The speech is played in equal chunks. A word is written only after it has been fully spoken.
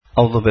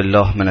اعوذ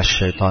بالله من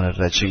الشیطان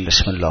الرجیم.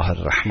 بسم الله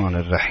الرحمن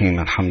الرحیم.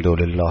 الحمد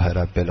لله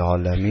رب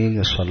العالمین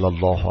و صلی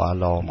الله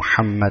علی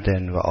محمد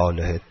و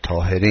آله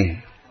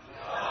الطاهرین.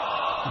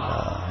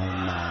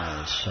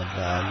 اللهم صل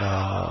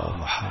علی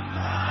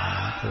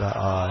محمد و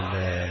آل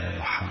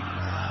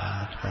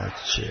محمد و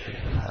عجل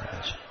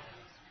فرجهم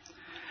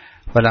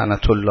و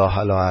لعنت الله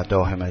علی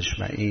اعدائهم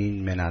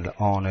اجمعین من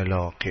الآن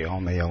الی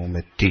قیام یوم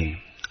الدین.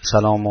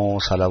 سلام و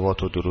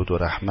صلوات و درود و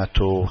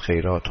رحمت و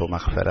خیرات و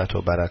مغفرت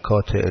و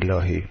برکات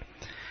الهی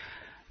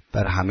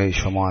بر همه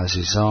شما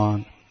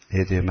عزیزان.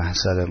 هدیه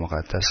محضر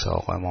مقدس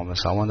آقا امام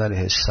زمان علیه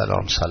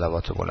السلام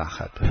صلوات بلند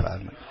خط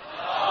بفرمایید.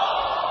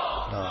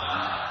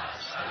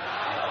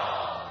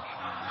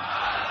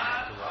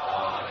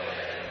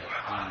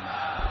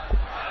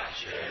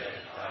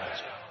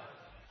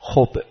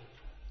 خب،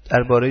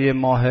 درباره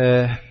ماه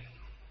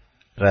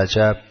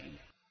رجب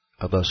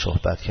قبل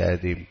صحبت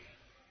کردیم.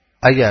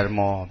 اگر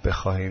ما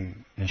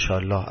بخواهیم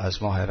انشالله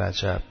از ماه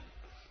رجب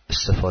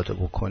استفاده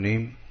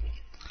بکنیم،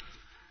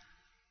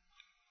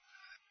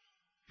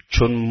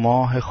 چون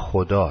ماه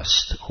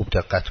خداست، خوب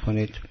دقت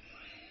کنید،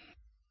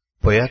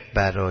 باید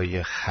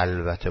برای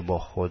خلوت با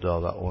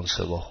خدا و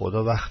انس با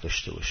خدا وقت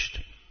داشته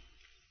باشید.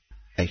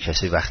 اگه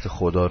کسی وقت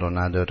خدا رو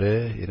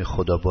نداره، یعنی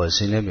خدا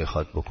بازی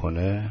نمیخواد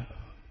بکنه،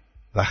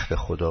 وقت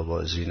خدا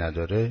بازی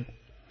نداره،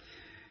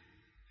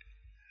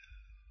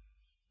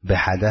 به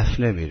هدف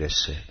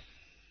نمیرسه.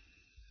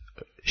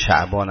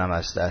 شعبان هم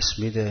از دست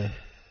میده،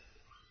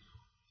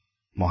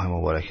 ماه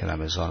مبارک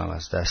رمضان هم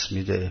از دست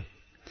میده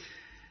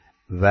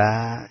و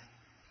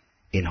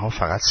اینها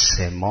فقط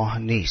 3 ماه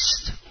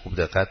نیست. خوب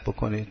دقت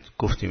بکنید،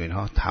 گفتیم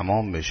اینها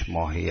تمامش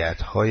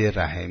ماهیت‌های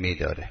رحمی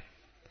داره،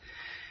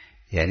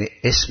 یعنی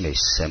اسمش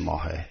 3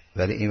 ماهه،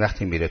 ولی این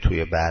وقتی میره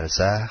توی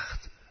برزخ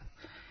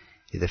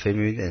یه دفعه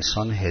میبینید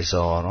انسان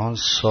هزاران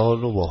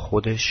سال رو با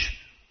خودش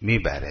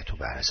میبره تو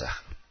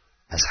برزخ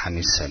از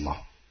همین 3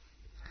 ماه.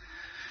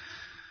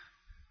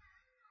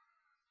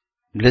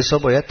 لذا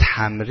باید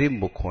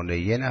تمرین بکنه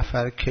یه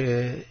نفر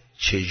که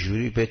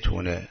چجوری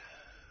بتونه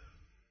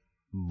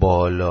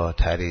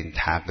بالاترین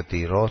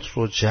تقدیرات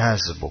رو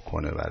جذب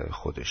بکنه برای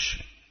خودش.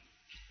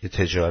 یه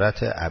تجارت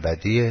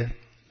ابدیه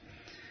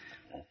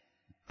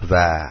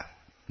و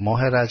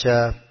ماه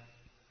رجب،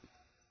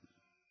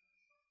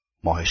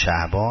 ماه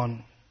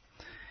شعبان،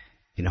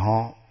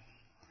 اینها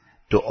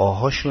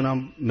دعاهاشون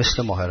هم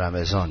مثل ماه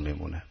رمضان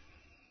میمونه.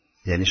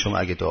 یعنی شما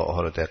اگه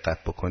دعاها رو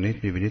دقت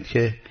بکنید میبینید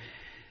که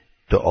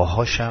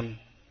دعاهاشم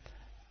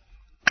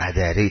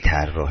قدری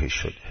طراحی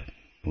شده.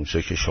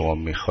 اونجایی که شما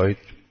میخواید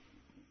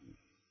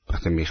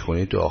وقتی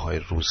میخونید دعاهای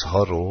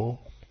روزها رو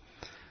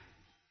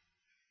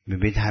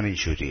میبینید همین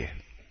جوریه.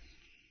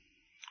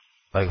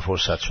 اگه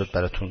فرصت شد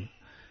براتون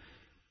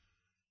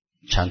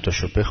چند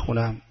تاشو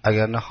بخونم،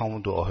 اگر نخوام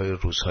اون دعاهای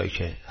روزهایی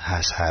که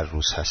هر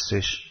روز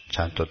هستش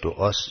چند تا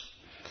دعاست،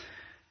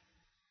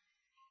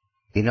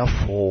 اینا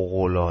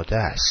فوق‌العاده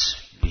است،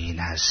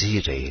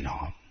 بی‌نظیره.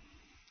 اینا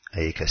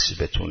اگه کسی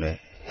بتونه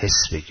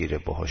حس بگیره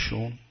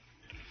باهاشون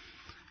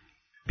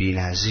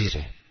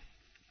بی‌نظیره.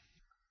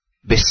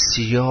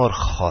 بسیار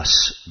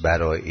خاص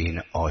برای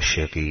این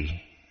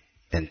عاشقی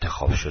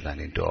انتخاب شدن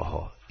این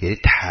دعاها، یعنی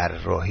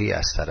طراحی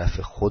از طرف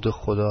خود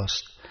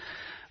خداست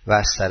و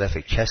از طرف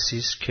کسی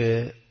است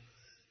که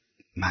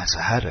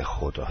مظهر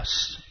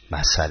خداست،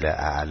 مثل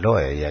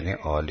اعلاه، یعنی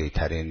عالی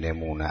ترین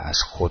نمونه از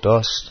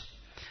خداست.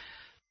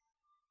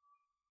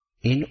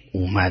 این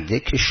اومده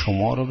که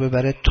شما رو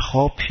ببره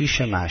تا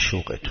پیش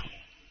معشوقتون.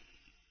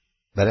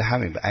 برای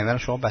همین ایوان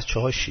شما بچه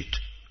هاشید،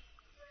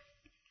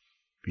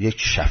 یک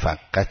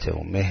شفقت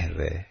و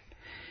مهر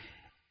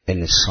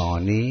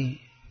انسانی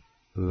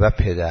و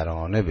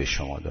پدرانه به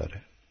شما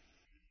داره،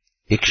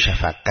 یک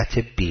شفقت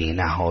بی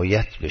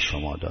نهایت به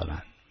شما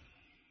دارن.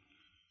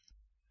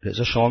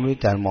 لذا شما می‌بینید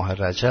در ماه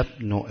رجب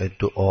نوع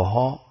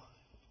دعاها،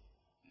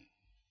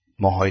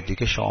 ماهای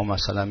دیگه شما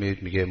مثلا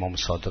می‌بینید میگه امام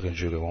صادق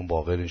اینجوری، امام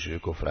باقر اینجوری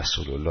گفت،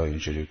 رسول الله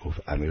اینجوری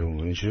گفت،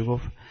 امیرالمومنین اینجوری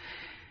گفت،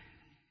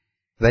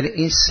 ولی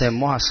این 3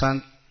 ماه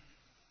اصلا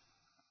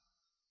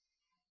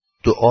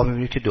دعا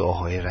می‌بینید که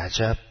دعاهای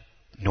رجب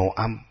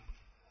نوعا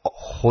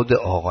خود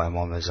آقا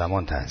امام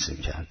زمان تنظیم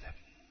کرده.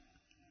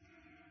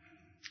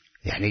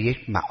 یعنی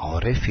یک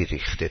معارفی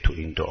ریخته تو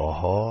این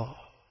دعاها،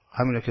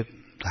 همینه که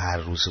هر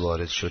روز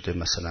وارد شده،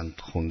 مثلا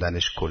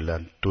خوندنش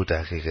کلا 2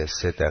 دقیقه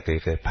 3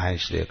 دقیقه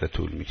 5 دقیقه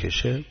طول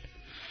میکشه.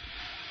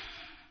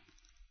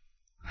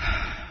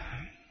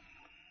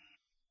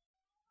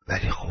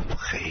 ولی خب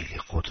خیلی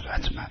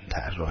قدرتمند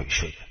طراحی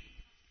شده.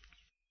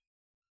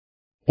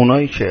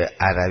 اونایی که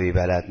عربی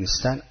بلد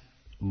نیستن،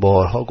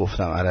 بارها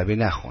گفتم عربی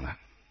نخونن.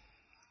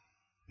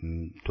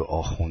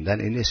 دعا خوندن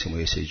این نیست ما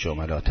یه سری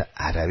جملات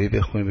عربی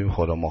بخونیم ببینیم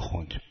خدا ما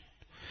خوندیم.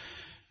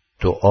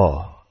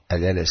 دعا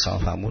علی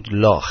السلام فرمود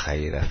لا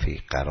خیر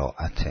فی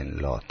قرائت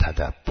لا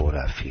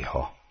تدبر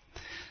فیها.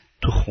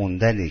 تو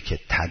خوندنی که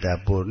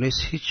تدبر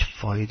نیست هیچ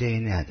فایده ای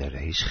نداره،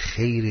 هیچ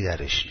خیری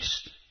درش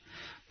نیست.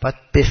 باید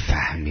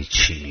بفهمی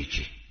چی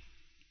میگی.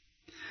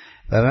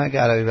 و من اگه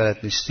عربی بلد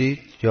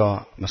نیستید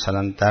یا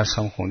مثلا درس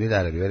هم خوندید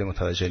عربی ولی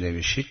متوجه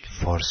نمیشید،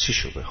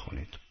 فارسیشو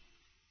بخونید.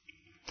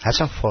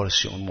 هرچند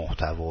فارسی اون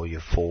محتوای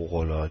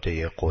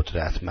فوق‌العاده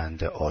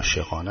قدرتمند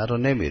عاشقانه رو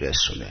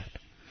نمیرسونه،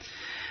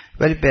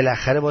 ولی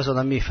بالاخره باز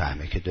آدم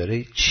میفهمه که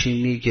داره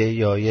چی میگه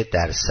یا یه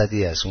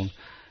درصدی از اون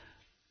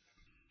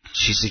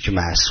چیزی که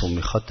معصوم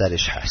میخواد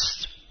درش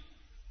هست.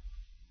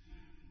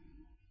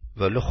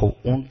 ولی خب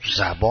اون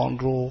زبان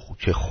رو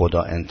که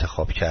خدا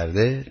انتخاب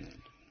کرده،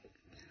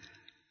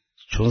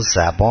 چون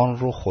زبان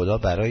رو خدا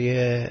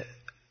برای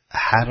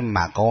هر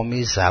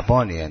مقامی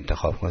زبانی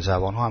انتخاب کنه.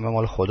 زبان ها همه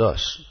مال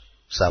خداست.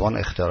 زبان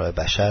اختراع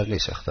بشر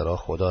نیست، اختراع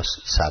خداست.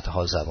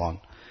 صدها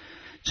زبان،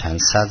 چند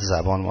صد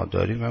زبان ما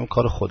داریم، همین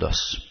کار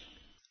خداست.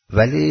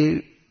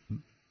 ولی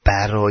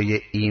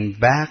برای این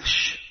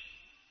بخش،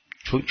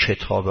 چون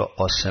کتاب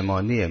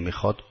آسمانیه،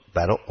 میخواد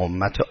برای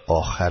امت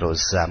آخر و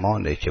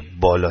زمانه که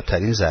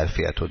بالاترین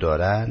ظرفیت رو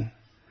دارن،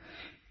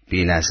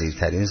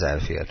 بی‌نظیرترین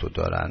ظرفیت رو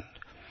دارن.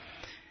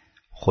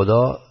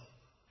 خدا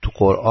تو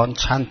قرآن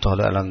چند تا،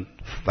 حالا الان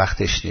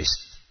وقتش نیست،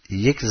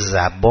 یک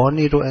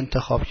زبانی رو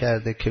انتخاب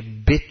کرده که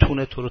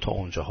بتونه تو رو تا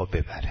اونجاها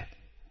ببره،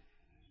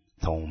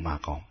 تا اون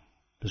مقام.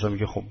 بذار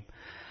میگه خب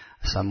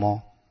اصلا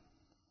ما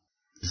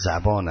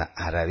زبان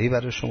عربی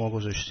برای شما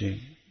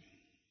گذاشتیم،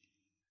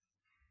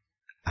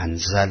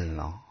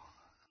 انزلنا،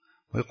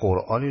 ما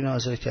قرآنی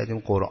نازل کردیم،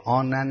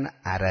 قرآنن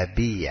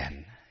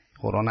عربیان،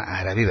 قرآن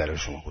عربی برای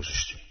شما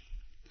گذاشتیم.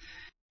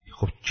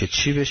 خب که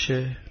چی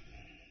بشه؟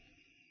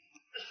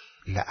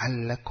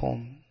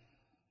 لعلکم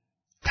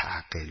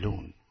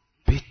تعقلون،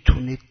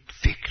 بتونید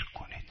فکر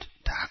کنید،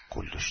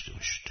 تعقل داشته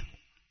باشید.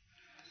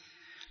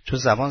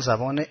 چون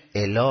زبان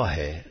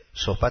الهه،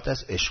 صحبت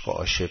از عشق و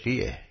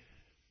عاشقیه.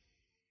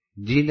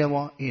 دین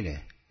ما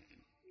اینه،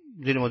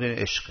 دین ما دین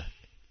عشقه،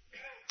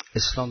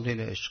 اسلام دین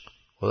عشق.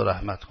 خدا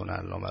رحمت کنه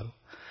علامه رو.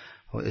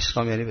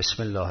 اسلام یعنی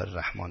بسم الله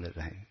الرحمن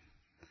الرحیم.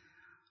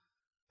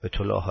 به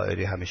طلع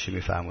حائری همیشه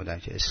میفرمودن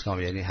که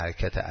اسلام یعنی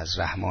حرکت از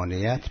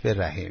رحمانیت به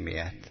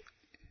رحیمیت.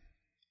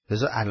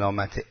 لذا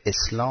علامت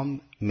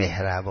اسلام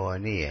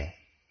مهربانیه،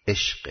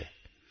 عشقه.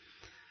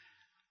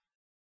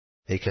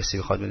 ای کسی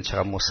بخواد ببینه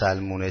چقدر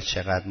مسلمونه،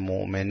 چقدر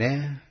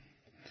مؤمنه،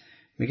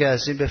 میگه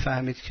از این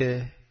بفهمید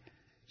که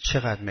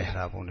چقدر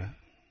مهربونه.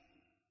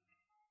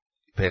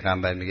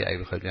 پیغمبر میگه اگه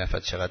بخواید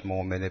ببینید چقدر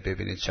مؤمنه،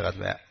 ببینید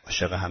چقدر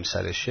عاشق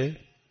همسرشه.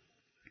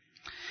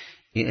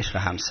 این عشق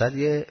همسر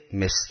یه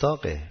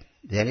مصداقه،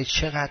 یعنی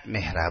چقدر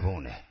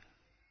مهربونه.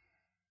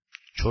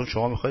 چون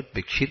شما میخواید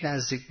به کی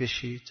نزدیک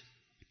بشید؟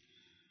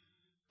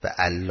 به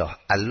الله.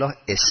 الله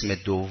اسم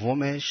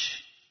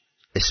دومش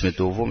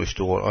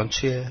تو قرآن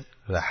چیه؟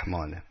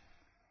 رحمانه.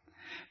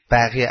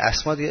 بقیه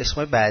اسما دیگه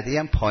اسمای بعدی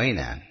هم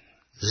پایینن،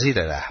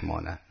 زیر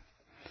رحمانه.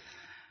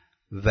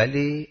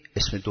 ولی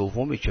اسم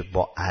دومی که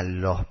با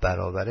الله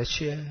برابره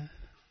چیه؟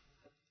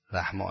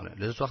 رحمانه.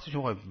 لذا وقتی که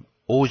میخواید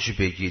اوج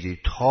بگیری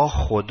تا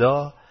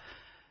خدا،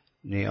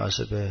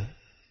 نیاز به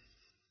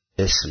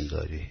اسم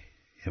داری، یعنی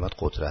باید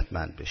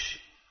قدرتمند بشی.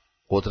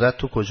 قدرت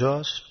تو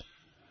کجاست؟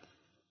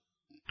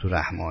 تو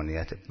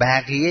رحمانیت.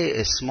 بقیه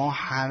اسما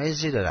همه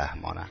زیر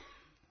رحمانه.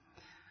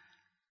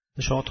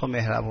 شما تا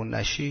مهربون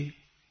نشی،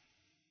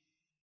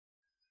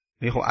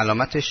 میگه خب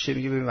علامتش چیه؟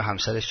 میگه ببین به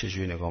همسرش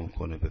چجوری نگاه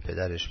میکنه، به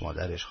پدرش،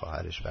 مادرش،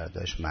 خواهرش،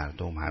 برادرش،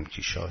 مردم،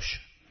 همکیشاش،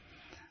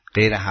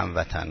 غیر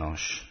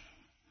هموطناش،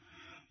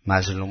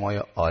 مظلومای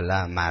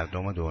عالم،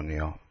 مردم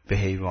دنیا، به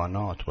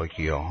حیوانات، با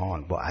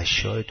گیاهان، با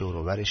اشیاء دور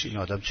و برش. این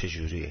آدم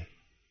چجوریه؟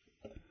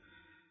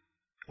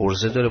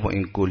 عرضه داره با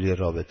این گلی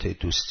رابطه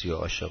دوستی و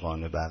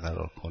عاشقانه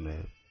برقرار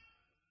کنه،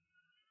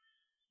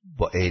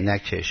 با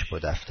عینکش، با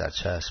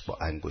دفترچه‌اش، با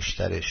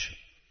انگشترش.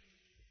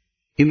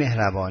 این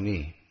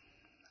مهربانی،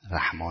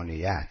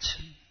 رحمانیت،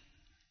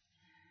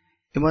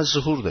 این باید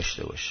ظهور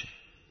داشته باشه.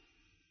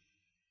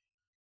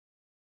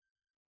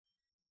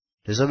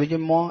 لذا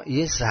بگیم ما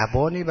یه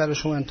زبانی برای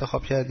شما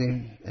انتخاب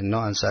کردیم،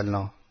 انا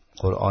انزلنا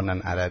قرآنا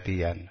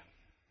عربیا،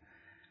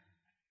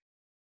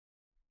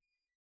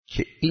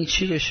 که این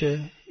چی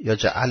بشه؟ یا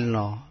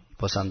جعلنا،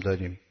 بازم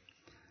داریم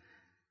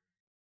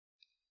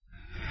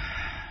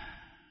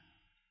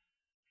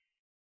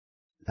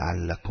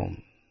لعلکم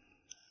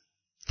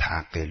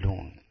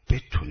تعقلون،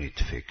 بتونید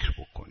فکر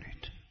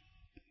بکنید.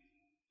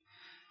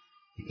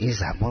 این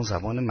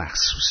زبان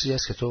مخصوصی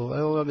است که تو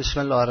بسم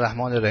الله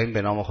الرحمن الرحیم،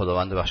 به نام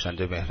خداوند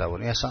بخشنده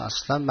مهربان.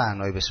 اصلا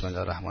معنای بسم الله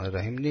الرحمن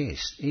الرحیم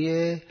نیست.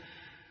 این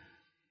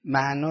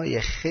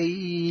معنای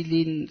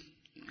خیلی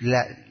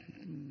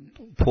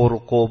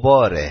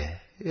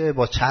پرقباره،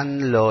 با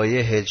چند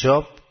لایه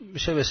حجاب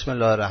میشه بسم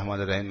الله الرحمن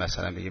الرحیم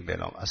مثلا بگیم به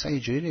نام. اصلا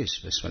اینجوری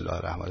نیست. بسم الله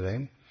الرحمن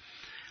الرحیم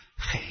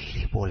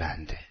خیلی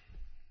بلنده.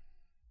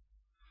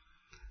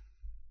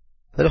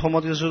 ولی خب ما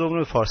دیگه زورمون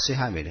به فارسی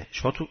همینه.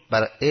 شما تو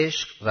برای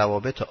عشق،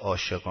 روابط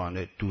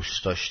عاشقانه،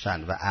 دوست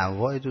داشتن و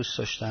انواع دوست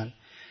داشتن،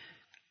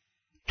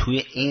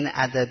 توی این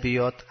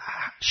ادبیات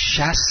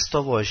 60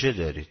 تا واژه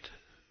دارید.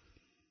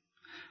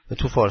 و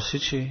تو فارسی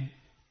چی؟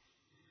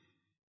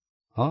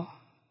 تو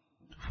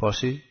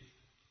فارسی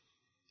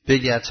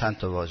بگرد چند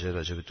تا واژه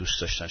راجع به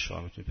دوست داشتن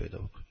شما میتونید پیدا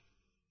بکنید.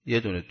 یه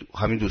دونه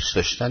همین دوست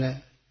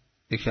داشتنه،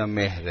 یکی هم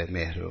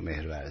مهر و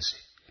مهر ورزی.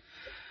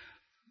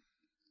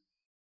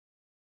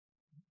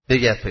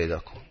 بگرد پیدا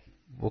کن،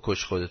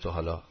 بکش خودتو،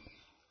 حالا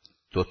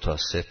 2 تا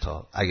 3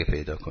 تا اگه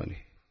پیدا کنی.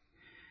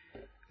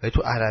 ولی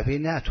تو عربی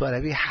نه، تو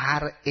عربی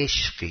هر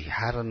عشقی،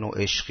 هر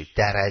نوع عشقی،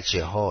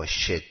 درجه ها،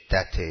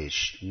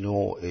 شدتش،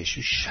 نوعش،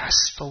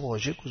 60 تا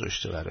واژه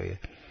گذاشته برای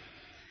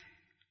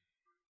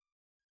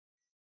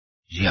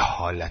یه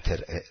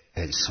حالت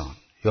انسان،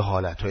 یه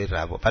حالتهای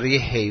روا. برای یه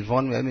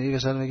حیوان میگی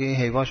مثلا، میگه این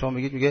حیوان، شما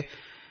میگید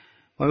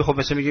ما خب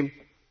مثلا میگیم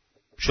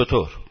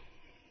شتر.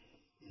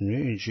 نه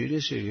اینجوری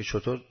نیست. یه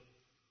شتر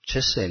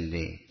چه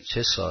سنی،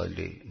 چه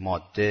سالی،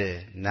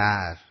 ماده،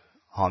 نر،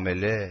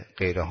 حامله،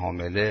 غیر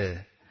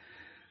حامله،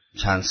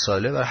 چند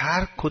ساله، برای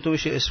هر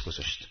کدومش اسم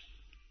گذاشته.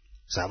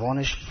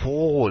 زبانش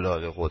فوق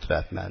العاده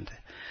قدرتمنده،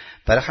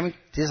 برای همین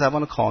یه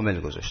زبان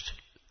کامل گذاشته.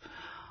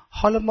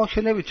 حالا ما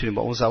که نمیتونیم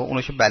با اون زبان،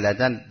 اونا که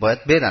بلدن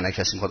باید برن.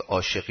 کسی میخواد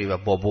عاشقی و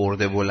با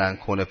برده بلند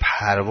کنه،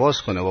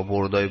 پرواز کنه با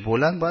بردای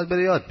بلند، باید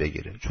بره یاد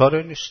بگیره.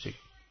 چاره نیستی.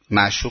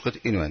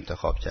 معشوقت اینو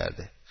انتخاب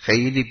کرده،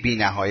 خیلی بی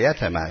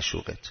نهایت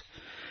معشوقت.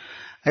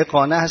 اگه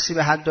قانع هستی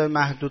به حدای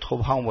محدود،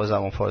 خب همون با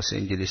زبان فارسی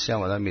انگلیسی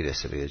هم آدم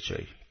میرسه به یه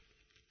جایی.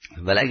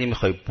 ولی اگه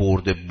میخوای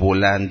برد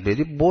بلند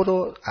بری،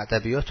 برو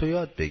ادبیات رو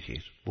یاد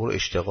بگیر، برو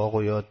اشتقاق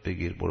رو یاد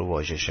بگیر، برو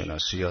واژه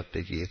شناسی یاد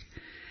بگیر.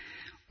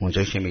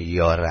 اونجایی که میگی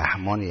یا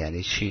رحمان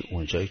یعنی چی،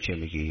 اونجایی که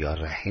میگی یا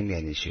رحیم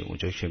یعنی چی،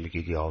 اونجایی که میگی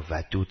یا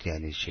ودود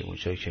یعنی چی،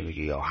 اونجایی که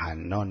میگی یا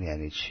حنان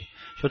یعنی چی.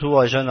 چون تو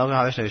واژه ناقص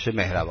همش نوشته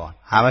مهربان،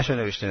 همش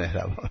نوشته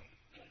مهربان.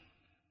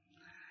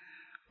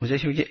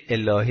 اونجایی که میگی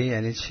الهی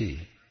یعنی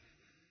چی.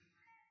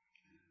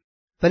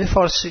 ولی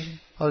فارسی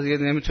حالا دیگه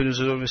نمیتونید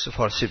ضرور مثل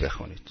فارسی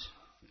بخونید،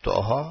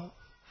 دعاها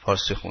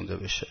فارسی خونده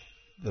بشه.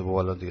 به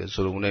بالا دیگه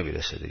ضرور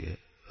نمیرسه دیگه.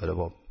 ولی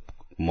با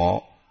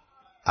ما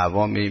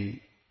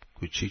عوامیم،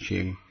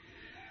 کوچیکیم،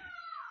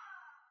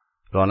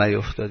 راه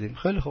نیفتادیم.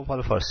 خیلی خوب،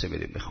 حالا فارسی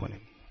میریم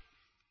میخونیم.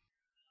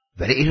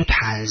 ولی اینو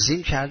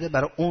تنظیم کرده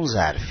برای اون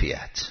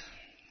ظرفیت.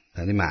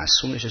 یعنی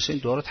معصوم نشسته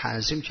این دعا رو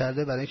تنظیم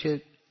کرده برای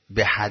اینکه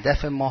به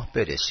هدف ماه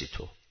برسی.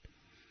 تو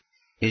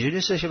اینجوری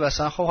نیست که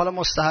مثلا خب حالا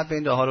مستحب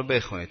این دعا رو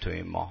بخونید تو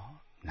این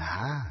ماه.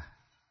 نه،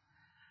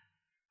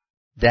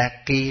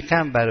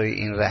 دقیقاً برای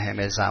این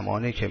رحم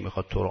زمانی که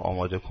میخواد تو رو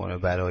آماده کنه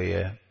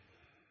برای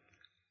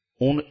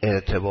اون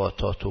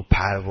ارتباطات و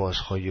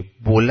پروازهای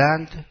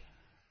بلند،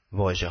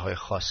 واژه‌های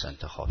خاص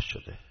انتخاب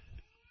شده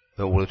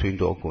و اون رو تو این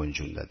دعا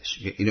گنجوندنش.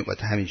 اینو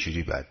باید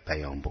همینجوری باید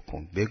بیان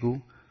بکن،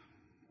 بگو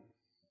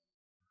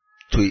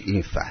توی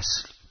این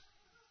فصل.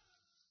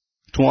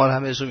 تو ماه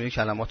رمضان این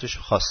کلماتش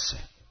خاصه،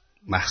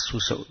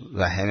 مخصوص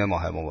رحم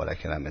ماه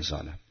مبارک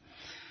رمضانه.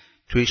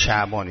 توی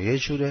شعبان یه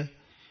جوره،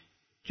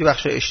 یه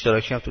بخش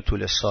اشتراکی هم تو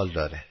طول سال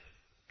داره.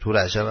 تو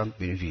رجب هم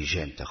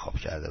ویژه انتخاب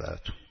کرده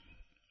براتون.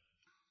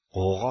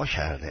 قوقا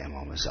کرده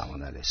امام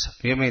زمان علیه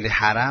السلام. میگه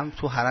حرم،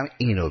 تو حرم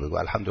اینو بگو: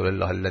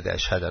 الحمدلله الذی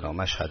اشهدنا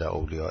مشهد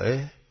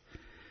اولیاء.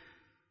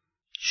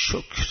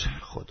 شکر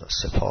خدا،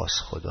 سپاس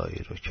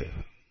خدایی رو که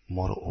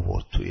ما رو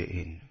آورد توی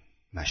این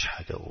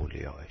مشهد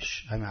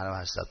اولیاءش. همین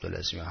حرم حضرت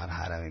عبدالعظیم، هر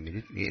حرمی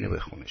میرید اینو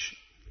بخونش.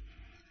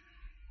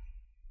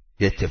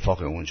 یه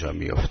اتفاق اونجا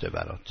میفته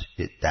برات،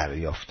 یه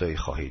دریافتایی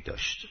خواهی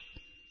داشت.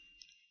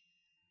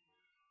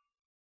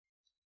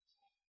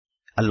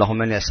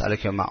 اللهم انی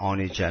اسألک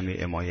معانی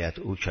جمیع ما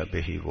یدعوک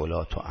بهی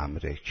ولات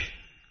امرک.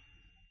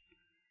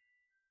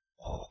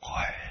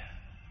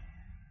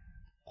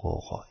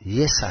 قوقا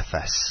یه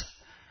صفحه است،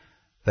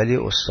 ولی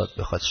استاد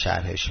بخواد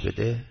شرحش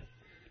بده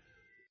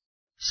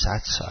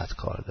 100 ساعت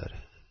کار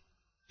داره.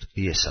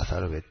 یه صفحه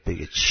رو بهت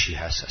بگه چی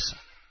هست اصلا.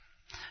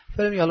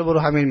 بریم یالا برو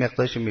همین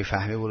مقدارش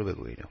میفهمی برو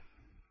بگو اینو.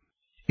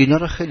 اینا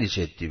رو خیلی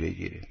جدی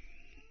بگیریم.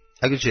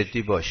 اگه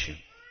جدی باشیم،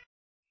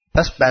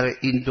 پس برای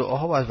این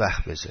دعاها باید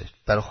وقت بذارید،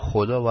 برای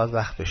خدا باید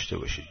وقت داشته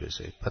باشید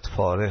بذارید. باید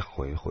فارغ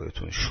کنید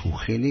خودتون.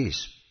 شوخی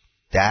نیست،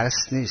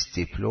 درس نیست،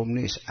 دیپلم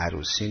نیست،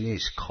 عروسی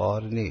نیست،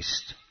 کار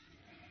نیست،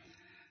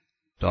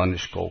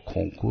 دانشگاه و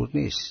کنکور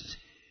نیست.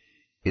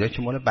 اینا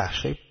که مال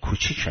بخشای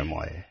کوچیک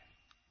ماه.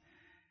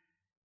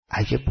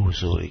 اگه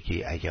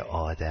بزرگی، اگه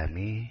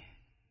آدمی،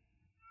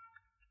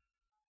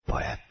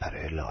 باید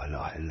برای لا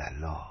اله الا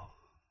الله،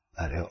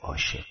 برای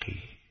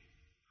عاشقی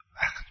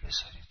وقت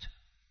بذارید.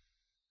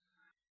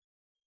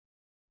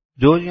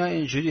 دنیا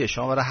اینجوریه،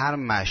 شما برای هر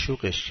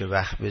معشوقش که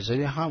وقت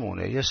بذاری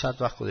همونه. یه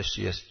ساعت وقت خودش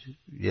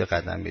یه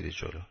قدم میری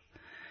جلو.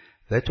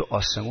 ولی تو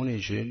آسمون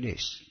اینجوری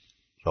نیست.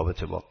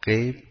 رابطه با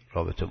غیب،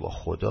 رابطه با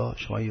خدا،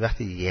 شما یه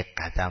وقتی یه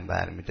قدم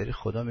برمیداری،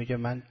 خدا میگه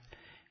من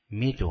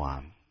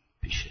میدوام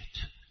پیشت،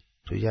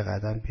 تو یه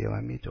قدم بیا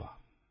من میدوام.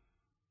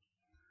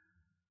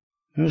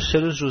 این 3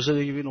 روز روزه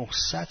بگی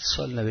 900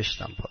 سال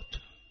نوشتم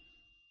پات.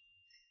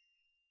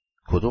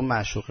 کدوم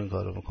معشوق این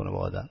کارو میکنه با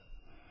آدم؟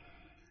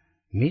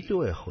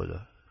 میدوه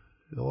خدا.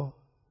 یا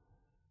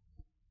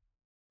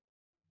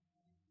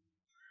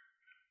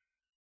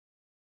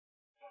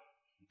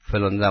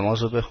فلان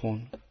نمازو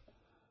بخون،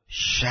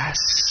 60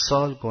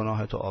 سال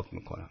گناهتو آب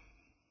میکنم.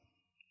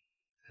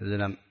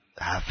 بدونم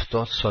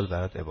 70 سال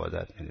برات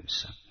عبادت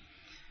می‌نویسم.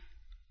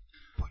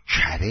 با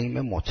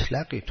کریم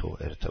مطلقی تو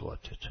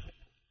ارتباطت.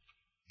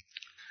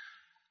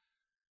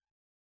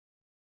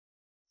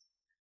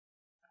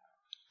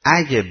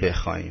 اگه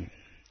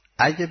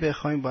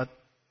بخوایم باید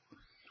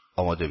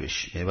آماده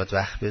بشیم، یعنی باید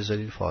وقت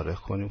بذاریم، فارغ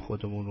کنیم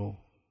خودمون رو،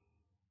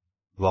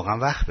 واقعا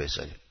وقت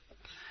بذاریم.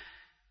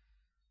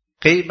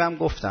 غیبم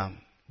گفتم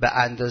به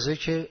اندازه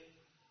که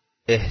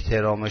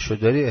احترامشو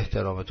داری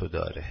احترامتو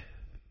داره،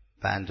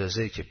 به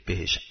اندازه که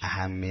بهش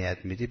اهمیت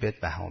میدی بهت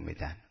بها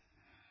میدن.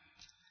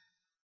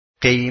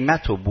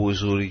 قیمت و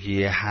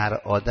بزرگی هر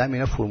آدم،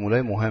 اینا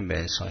فرمولای مهم به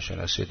انسان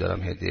شناسی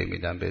دارم هدیه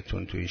میدم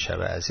بهتون تو این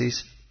شب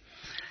عزیز.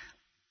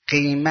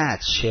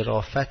 قیمت،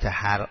 شرافت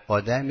هر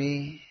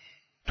آدمی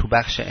تو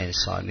بخش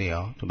انسانی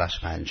ها، تو بخش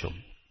پنجم.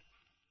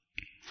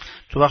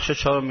 تو بخش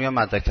چهارم میگم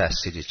مدرک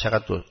تحصیلی،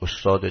 چقدر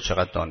استاد،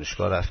 چقدر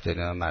دانشگاه رفته،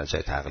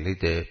 مرجع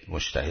تقلید،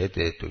 مجتهد،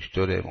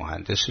 دکتر،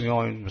 مهندس،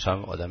 میگم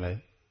مثلا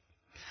آدمه.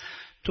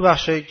 تو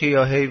بخش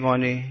گیاه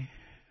حیوانی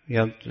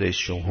میگم رئیس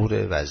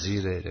جمهور،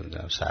 وزیر،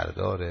 نمیدونم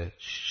سردار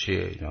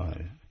چیه اینا.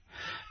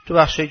 تو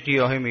بخش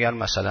گیاهی میگن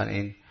مثلا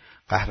این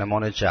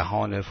قهرمان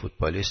جهان،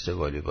 فوتبالیست،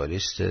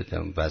 والیبالیست،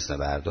 وزنه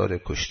بردار،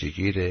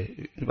 کشتیگیر.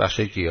 تو بخش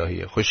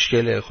گیاهیه،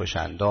 خوشگله،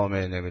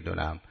 خوشندامه،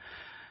 نمیدونم،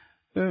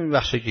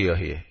 بخش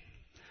گیاهیه.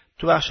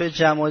 تو بخش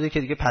جمادی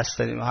که دیگه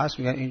پسترین هست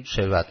میگن این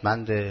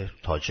ثروتمند،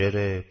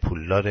 تاجر،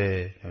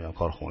 پولدار،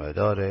 کارخونه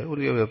داره، اون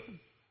دیگه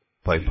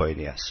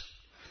پایینی هست.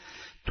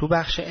 تو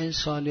بخش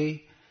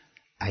انسانی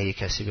اگه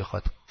کسی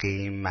بخواد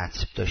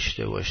قیمت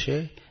داشته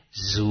باشه،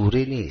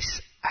 زوری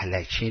نیست،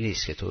 الکی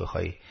نیست که تو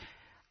بخوای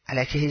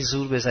الکی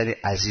زور بزنی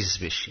عزیز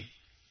بشی.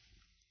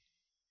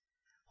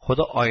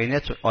 خدا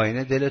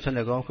آینه دلتو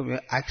نگاه میکنه،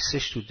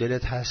 عکسش تو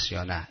دلت هست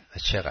یا نه و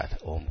چقدر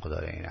عمق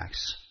داره این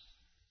عکس.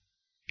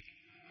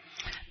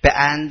 به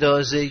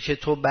اندازه‌ای که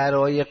تو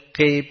برای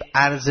غیب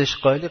ارزش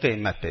قائل،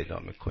 قیمت پیدا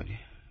میکنی.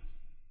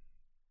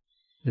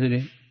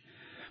 میدونی؟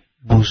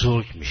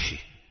 بزرگ میشی.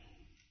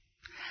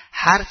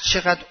 هر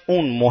چقدر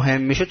اون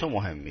مهم میشه تو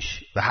مهم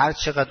میشی و هر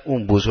چقدر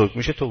اون بزرگ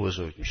میشه تو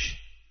بزرگ میشی.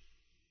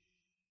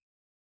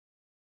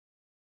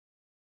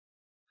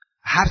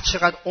 هر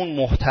چقدر اون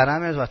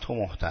محترمه و تو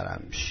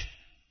محترم میشی.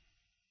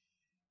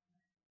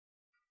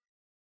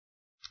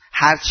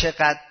 هر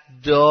چقدر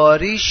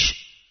داریش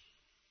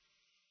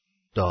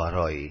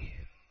دارایی،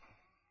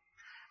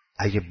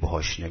 اگه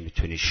باهاش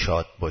نمیتونی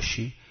شاد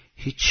باشی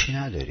هیچی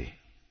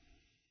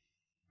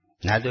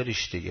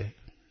نداریش دیگه،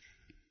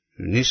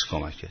 نیست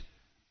کمکت.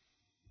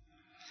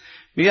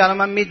 میگه الان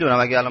من میدونم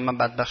اگه الان من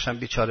بدبختشم،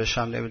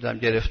 بیچاره‌شم، نمیدونم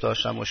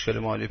گرفتارشم، مشکل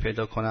مالی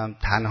پیدا کنم،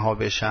 تنها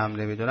بشم،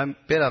 نمیدونم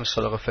برم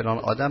سراغ فلان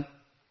آدم،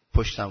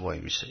 پشتم وای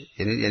میشه.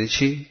 یعنی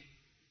چی؟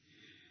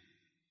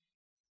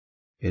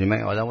 یعنی من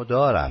این آدمو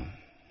دارم،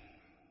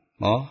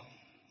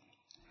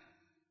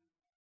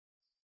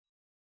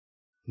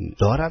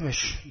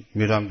 دارمش،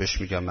 میرم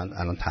بهش میگم من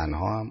الان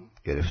تنهام،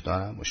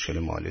 گرفتارم، مشکل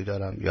مالی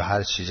دارم یا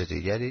هر چیز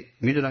دیگری،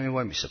 میدونم این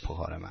وای میسه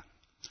پوهار من.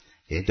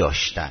 یعنی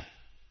داشتن.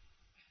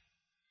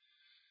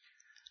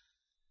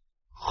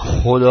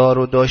 خدا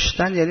رو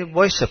داشتن یعنی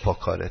وایسه پا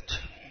کارت.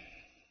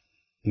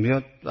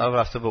 میاد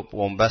رفته با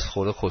بنبست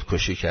خورده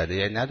خودکشی کرده،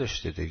 یعنی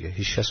نداشته دیگه،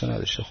 هیچ کس رو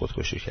نداشته،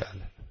 خودکشی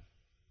کرده.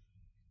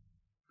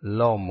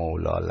 لا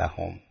مولا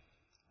لهم،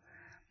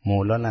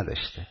 مولا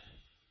نداشته.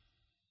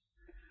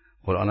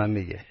 قرآن هم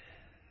میگه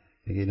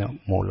اینا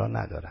مولا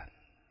ندارن،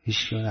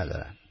 هیچ کیو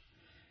ندارن،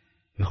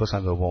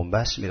 میخواستن به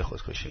بنبست میره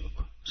خودکشی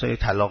میکنه. مثلا یه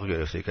طلاق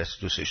گرفته، یک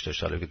کسی دوستش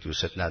داشته حالا که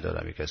دوستت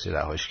ندارم، یک کسی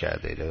رهاش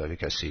کرده، یا یک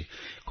کسی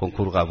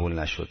کنکور قبول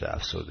نشده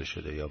افسرده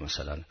شده، یا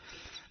مثلا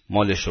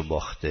مالشو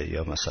باخته،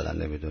 یا مثلا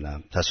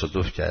نمیدونم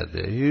تصادف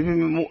کرده،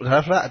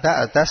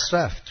 دست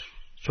رفت.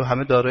 چون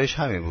همه دارایش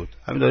همین بود،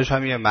 همه دارایش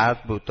همین،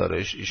 مرد بود،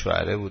 دارایش این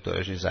شوهره بود،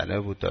 دارایش این زنه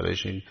بود،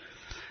 دارایش این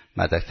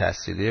مدرک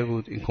تحصیلی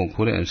بود، این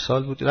کنکور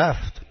امسال بود،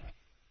 رفت.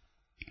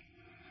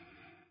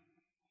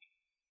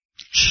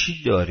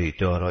 چی داری؟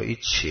 دارایی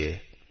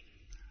چیه؟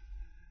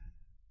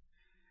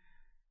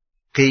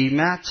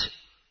 قیمت.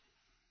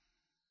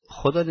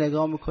 خدا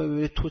نگاه میکنه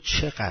ببینه تو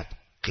چقدر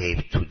غیب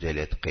تو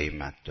دلت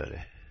قیمت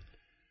داره،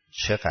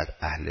 چقدر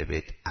اهل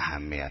بیت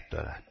اهمیت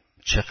دارن،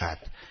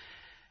 چقدر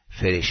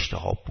فرشته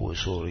ها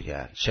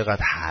بزرگن،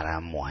 چقدر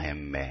حرم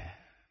مهمه.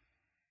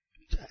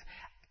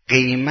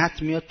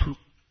 قیمت میاد تو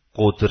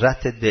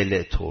قدرت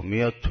دل تو،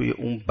 میاد توی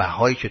اون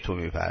بهایی که تو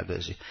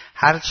میپردازی.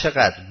 هر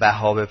چقدر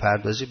بها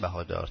بپردازی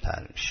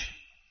بهادارتر میشه.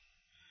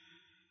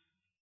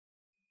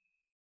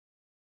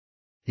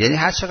 یعنی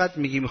هر چقدر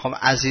میگی میخوام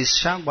عزیز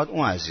شم، باید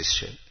اون عزیز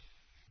شه.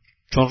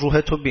 چون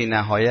روح تو بی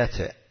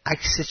نهایته.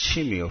 عکس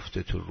چی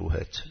میفته تو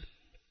روحت؟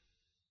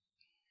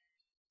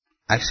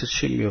 عکس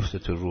چی میفته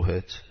تو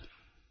روحت؟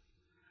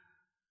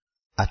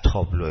 از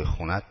تابلوی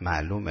خونت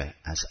معلومه،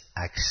 از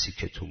عکسی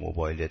که تو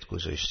موبایلت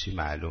گذاشتی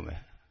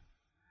معلومه.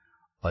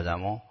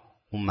 آدما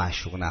اون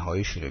معشوق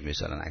نهاییشون رو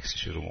میذارن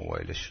عکسش رو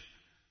موبایلشون.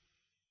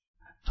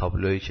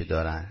 تابلویی که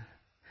دارن،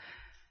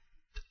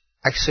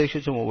 عکسایی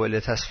که تو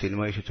موبایلت هست،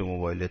 فیلمایی که تو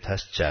موبایلت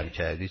هست جمع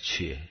کردی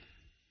چیه؟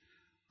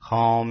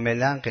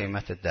 کاملا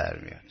قیمتت در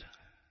میاد.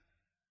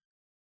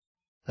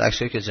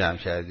 عکسایی که جمع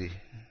کردی،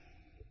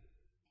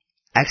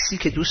 عکسی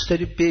که دوست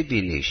داری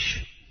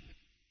ببینیش،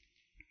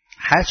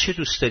 هر چی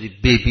دوست داری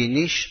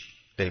ببینیش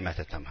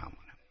قیمتت هم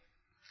همونه.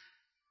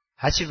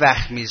 هرچی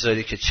وقت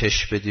میذاری که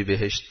چشم بدی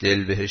بهش،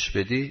 دل بهش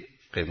بدی،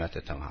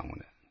 قیمتت هم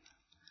همونه.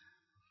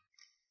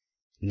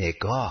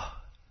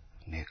 نگاه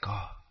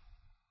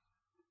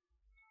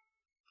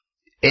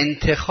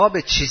انتخاب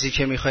چیزی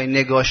که میخوای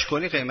نگاش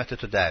کنی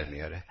قیمتتو در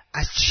میاره.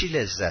 از چی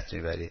لذت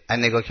میبری؟ از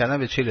نگاه کردن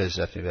به چی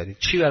لذت میبری؟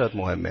 چی برات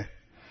مهمه؟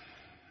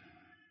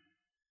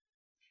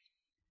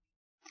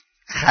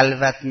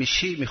 خلوت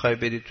میشی میخوای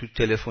بری تو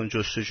تلفن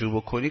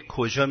جستجو بکنی،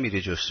 کجا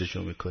میری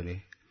جستجو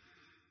میکنی؟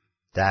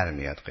 در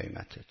میاد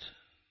قیمتت.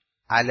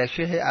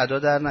 الکی ادا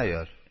در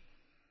نیار.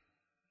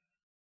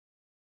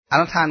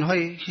 الان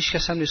تنهایی، هیچ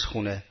کس هم نیست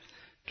خونه،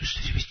 دوست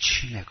داری به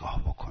چی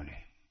نگاه بکنی؟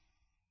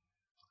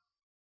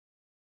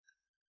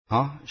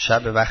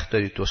 شب وقت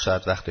داری، 2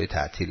 ساعت وقت داری،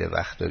 تعطیل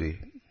وقت داری،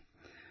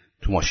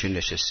 تو ماشین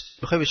نشستی،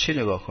 میخوای به چی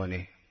نگاه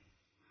کنی؟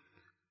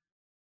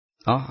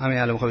 همین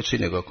الان میخوای به چی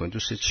نگاه کنی؟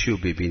 دوست داری چی رو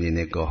ببینی،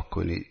 نگاه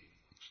کنی،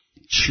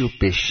 چی رو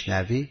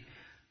بشنوی؟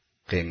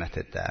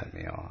 قیمتت در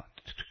میاد.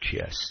 تو کی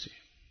هستی؟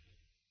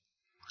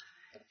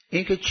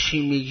 این که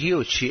چی میگی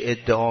و چی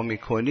ادعا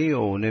میکنی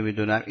و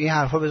نمیدونم، این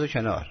حرفا بذار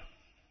کنار.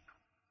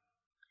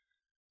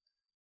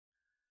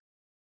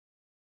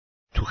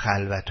 تو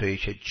خلوتایی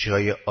که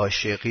جای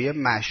عاشقیه،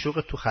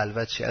 معشوق تو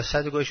خلوت چی؟ از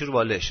صد گوشی رو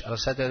بالش، الان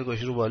 100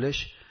 گوشی رو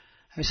بالش،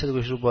 همین 100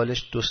 گوشی رو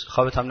بالش،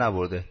 خوابت هم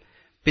نبرده،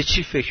 به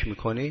چی فکر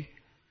میکنی؟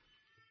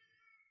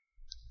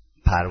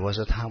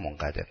 پروازت همون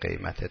قدر،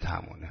 قیمتت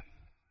همونه،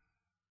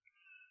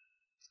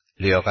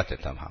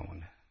 لیاقتت هم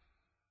همونه.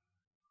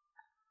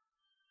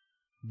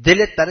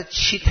 دلت برای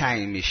چی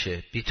تنگ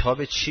میشه؟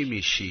 بیتاب چی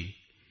میشی؟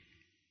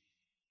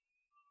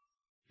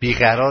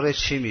 بیقرار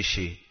چی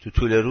میشی؟ تو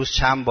طول روز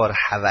چند بار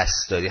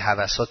هوس داری؟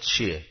 هوسات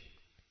چیه؟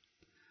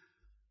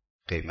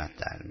 قیمت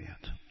در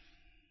میاد.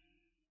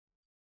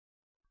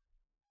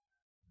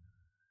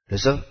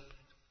 لذا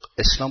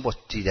اسلام با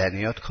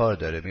دیدنیات کار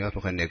داره. میگه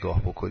میخوای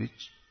نگاه بکنی،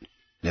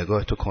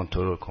 نگاه تو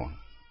کنترل کن.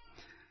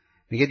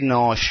 میگه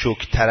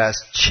ناشکرتر از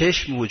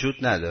چشم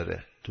وجود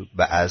نداره تو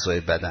به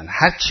اعضای بدن.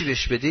 هر چی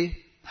بهش بدی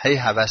هی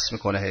هوس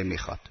میکنه، هی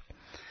میخواد.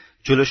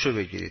 جلوشو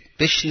بگیرید،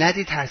 بهش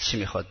ندید هر چی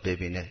میخواد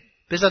ببینه،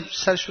 بذار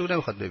سرش رو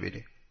نمیخواد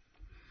ببینی.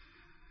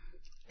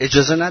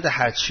 اجازه نده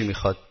هر چی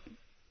میخواد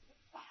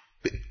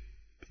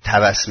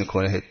هوس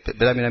میکنه.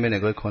 برم اینم یه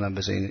نگاه کنم،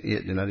 بذار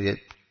اینا رو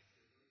یه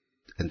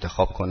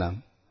انتخاب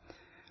کنم،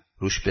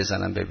 روش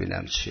بزنم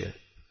ببینم چیه.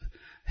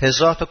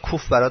 1000 تا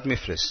کوف برات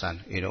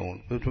میفرستن اینو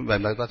اون،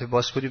 بعد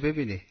باز کنی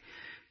ببینی.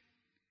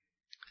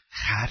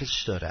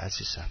 خرج داره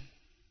عزیزم،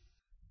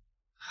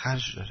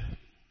 خرج داره.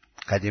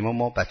 قدیما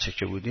ما بچه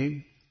که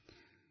بودیم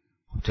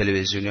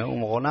تلویزیونی ها اون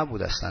موقع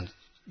نبود اصلا،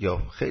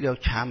 یا خیلی ها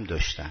کم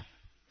داشتن.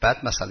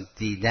 بعد مثلا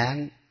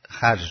دیدن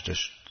خرج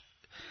داشت.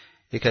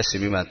 یه کسی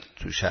میمد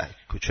تو شهر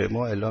کوچه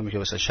ما اعلام میگه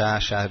مثلا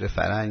شهر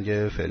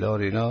فرنگ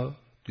فلان اینا،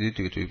 دیدی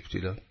دیگه توی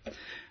ابتدا،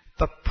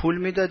 و پول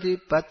میدادی،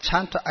 بعد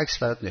چند تا عکس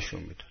برات نشون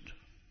میداد.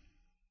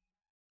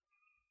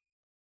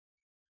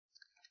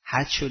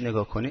 هر چی رو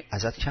نگاه کنی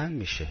ازت کم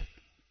میشه،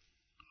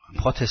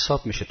 پات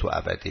حساب میشه تو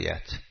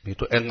ابدیت. میگه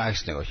تو اینقدر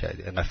عکس نگاه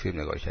کردی، اینقدر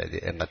فیلم نگاه کردی،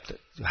 اینقدر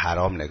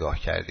حرام نگاه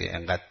کردی،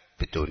 اینقدر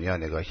به دنیا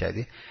نگاه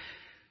کردی،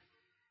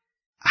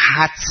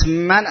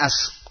 حتما از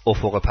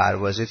افق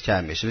پروازیت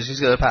کم میشه. مثل چیزی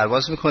که داره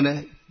پرواز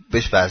میکنه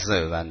بهش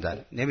وزنه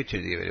ببندن،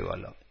 نمیتونی دیگه بری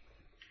بالا.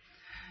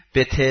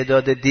 به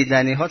تعداد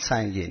دیدنی هات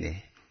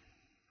سنگینی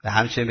و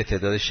همچنین به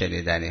تعداد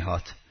شنیدنی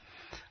هات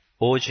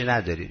اوج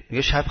نداری.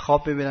 میگه شب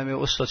خواب میبینم،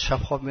 یا استاد شب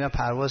خواب میبینم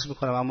پرواز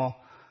میکنم، اما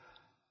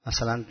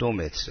مثلا 2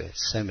 متره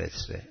 3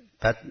 متره،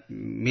 بعد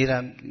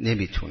میرم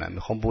نمیتونم،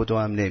 میخوام بدوم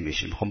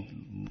نمیشه، میخوام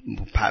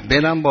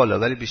برم بالا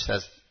ولی بیشتر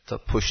از تا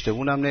پشت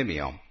بونم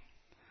نمیام.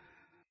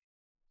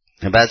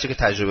 بعضی که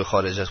تجربه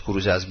خارج از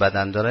خروج از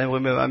بدن دارن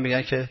من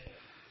میگن که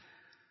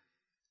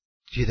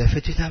یه دفعه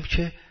دیدم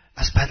که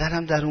از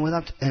بدنم در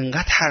اومدم،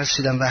 انقدر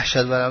ترسیدم، وحشت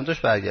برم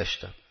داشت،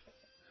 برگشتم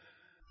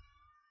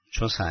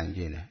چون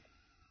سنگینه.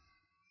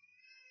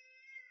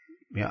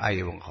 میگم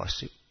اگه اون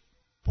خواستی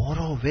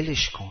برو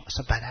ولش کن،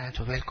 اصلا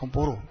بدنتو ول کن،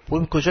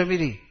 برو کجا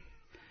میری؟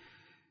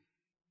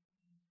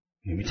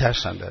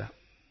 نمیترسم برم.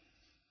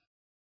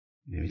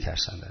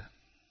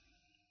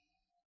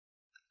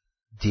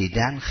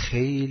 دیدن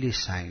خیلی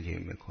سنگین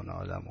میکنه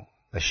آدمو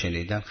و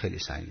شنیدن خیلی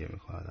سنگین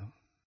میکنه آدمو.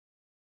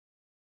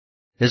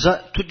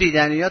 لذا تو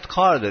دیدنیات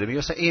کار داره. میگه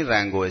مثلا این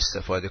رنگو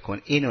استفاده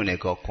کن، اینو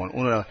نگاه کن،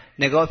 اونو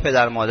نگاه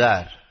پدر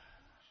مادر،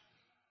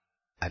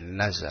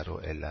 النظر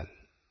الی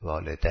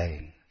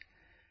الوالدین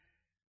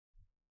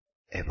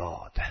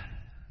عباد،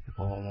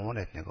 با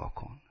مامانت نگاه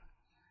کن،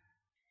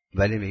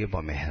 ولی میگه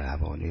با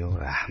مهربانی و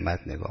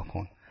رحمت نگاه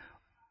کن،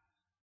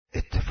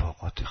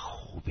 اتفاقات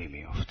خوبی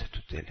میفته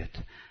تو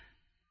دلت.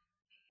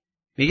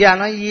 میگه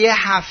الان 1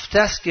 هفته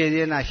است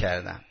گریه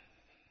نکردم،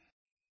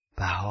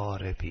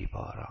 بهار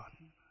بیباران،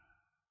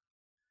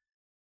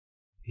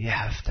 1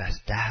 هفته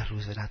از 10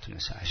 روزه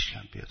نتونست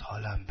اشکم بیاد،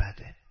 حالم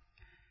بده.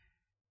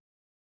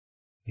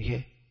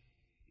 میگه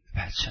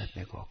بچت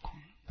نگاه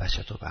کن،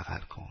 بچت رو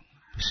بغل کن،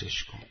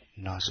 بوسش کن،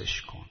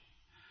 نازش کن،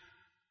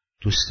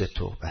 دوست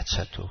تو،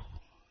 بچت تو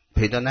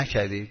پیدا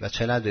نکردی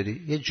بچه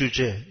نداری، یه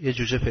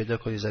جوجه پیدا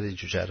کنی، زد این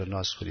جوجه رو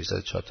ناز کنی،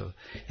 زد چاتو،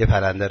 یه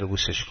پرنده رو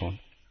بوسش کن،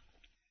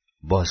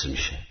 باز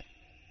میشه.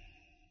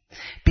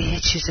 به یه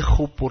چیز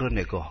خوب برو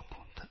نگاه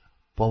کن.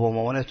 بابا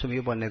مامانتو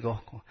میگه با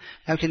نگاه کن،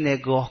 هم که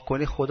نگاه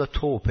کنی خدا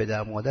تو و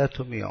پدر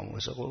مادرتو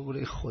میآموزه.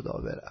 قربون خدا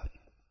برم،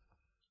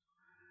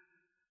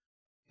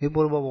 یه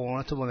برو بابا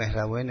مامانتو با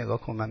مهربانی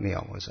نگاه کن، من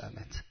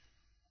میآموزمت.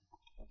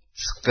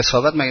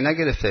 قساوت مگه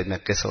نگرفته؟ مگه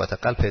قساوت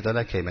قلب پیدا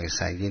نکردی؟ مگه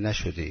سنگین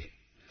نشدی؟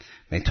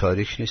 مگه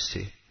تاریک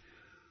نیستی؟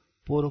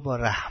 برو با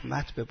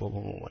رحمت به بابا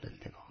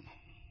مامانت نگاه کن،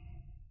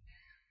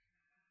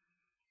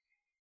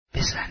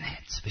 به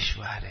زنت، به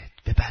شوهرت،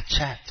 به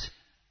بچت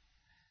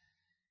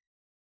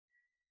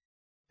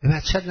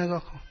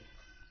نگاه کن،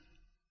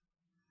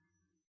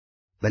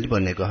 ولی با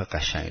نگاه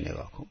قشنگ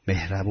نگاه کن،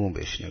 مهربون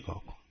بهش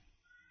نگاه کن،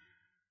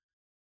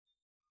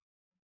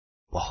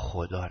 با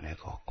خدا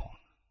نگاه کن،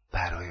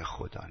 برای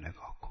خدا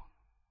نگاه کن.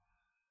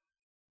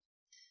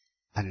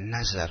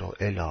 النظر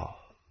الی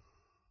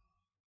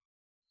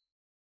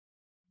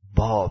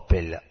باب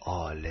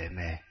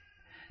العالم،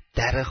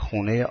 در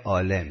خونه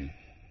عالم.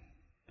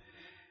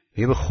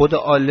 میگه به خود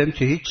عالم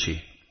که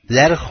هیچی،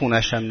 در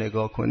خونش هم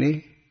نگاه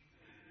کنی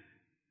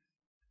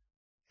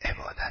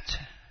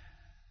عبادته.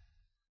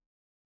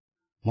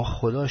 ما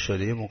خدا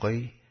شده یه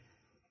موقعی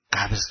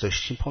قبض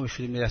داشتیم، پا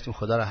میشدیم میرفتیم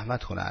خدا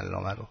رحمت کنه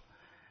علامه رو،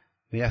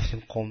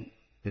 میرفتیم قم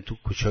تو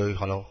کوچه‌های،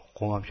 حالا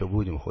قم هم که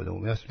بودیم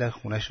خودمون، میرفتیم در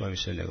خونه‌اش ما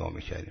میشه نگاه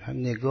میکردیم، هم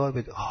نگاه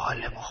به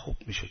حال ما خوب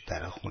میشد،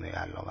 در خونه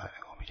علامه رو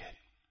نگاه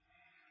میکردیم.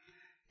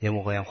 یه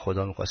موقعی هم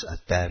خدا میخواست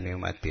از در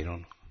میومد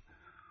بیرون،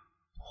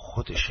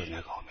 خودش رو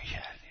نگاه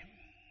میکردیم.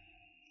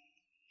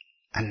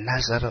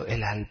 النظر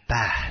الی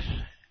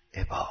البحر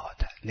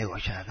عبادت،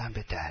 نگاه کردن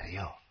به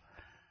دریا،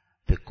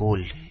 به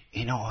گل،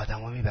 اینا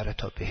آدمو میبره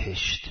تا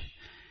بهشت.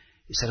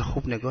 یه سر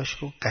خوب نگاش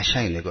کن،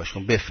 قشنگ نگاش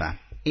کن، بفهم.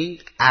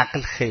 این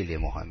عقل خیلی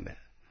مهمه،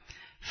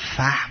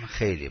 فهم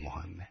خیلی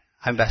مهمه.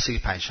 همین بحثی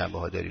که پنجشنبه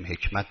ها داریم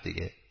حکمت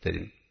دیگه،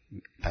 داریم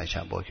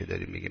پنجشنبه ها که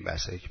داریم میگیم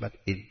بحث حکمت،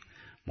 این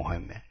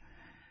مهمه.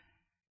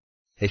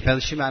 حکمت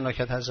چی معنا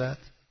کرد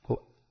حضرت؟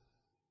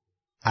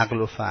 عقل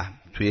و فهم.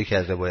 توی یکی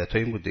از روایت ها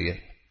این بود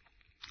دیگه،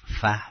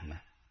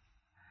 فهم.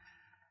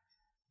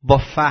 با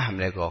فهم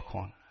نگاه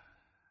کن.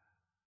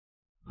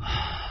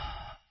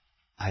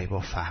 ای با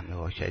فهم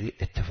نگاه کردی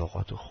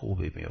اتفاقات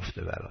خوبی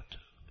میفته برات.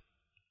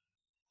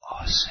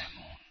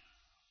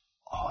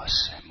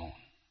 آسمون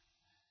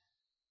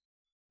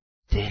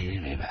دل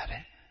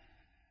میبره.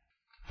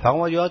 فقط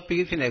ما یاد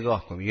بگیریم که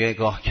نگاه کنیم،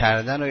 نگاه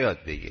کردن رو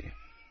یاد بگیریم.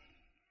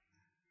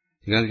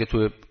 دیگه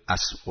توی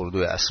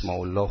اردوی اسماء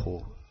الله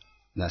و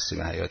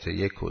نسیم حیات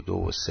 1 و 2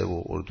 و 3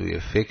 و اردوی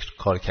فکر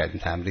کار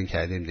کردیم، تمرین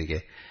کردیم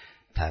دیگه،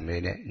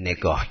 تمرین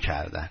نگاه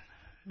کردن.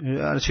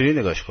 چجوری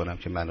نگاش کنم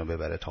که منو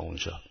ببره تا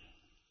اونجا؟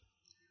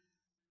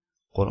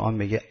 قرآن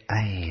میگه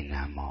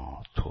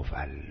اینما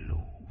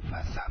تولوا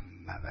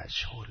فثم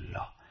وجه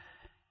الله،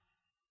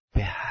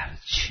 به هر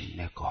چی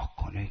نگاه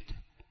کنید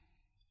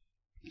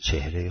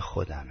چهره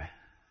خودمه.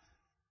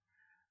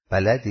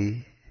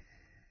 بلدی؟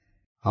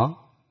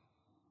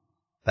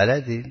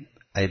 بلدی؟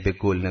 ای به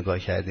گل نگاه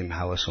کردیم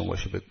حواسون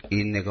باشه، به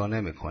این نگاه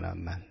نمی کنم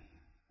من،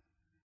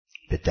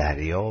 به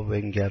دریا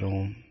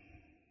بنگرم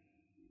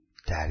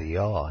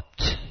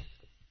دریات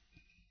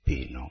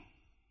بینم.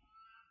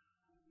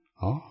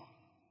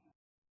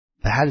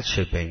 به هر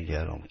چه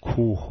بنگرم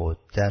کوه و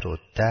در و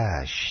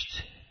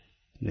دشت،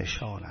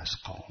 نشان از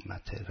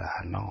قامت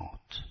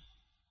رعنات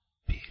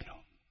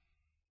بینم.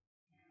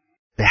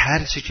 به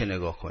هر چی که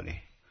نگاه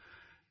کنی.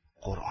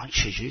 قرآن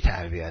چجوری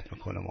تربیت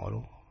میکنه ما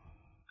رو؟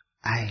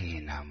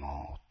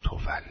 اینما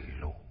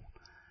تولوا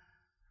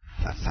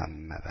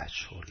فثم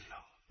وجه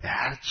الله، به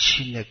هر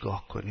چی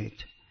نگاه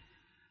کنید.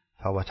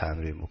 فقط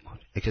تمرین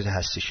بکنید. یکی از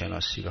هستی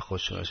شناسی و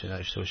خودشناسی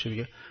نداشته باشه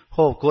میگه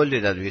خب گل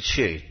دیدن، میگه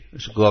چیه این؟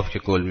 مثل گاو که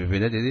گل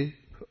میبینه، دیدی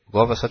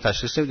گاو اصلا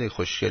تشخیص نمیده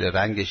خوشگله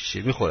رنگش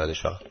چیه،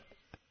 میخوردش فقط،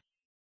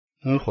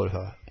 میخوره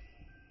فقط.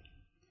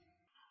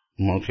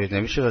 ممکن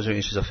نمیشه راجع به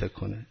این چیزا فکر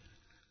کنه.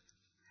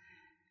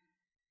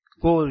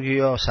 گل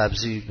یا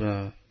سبزی،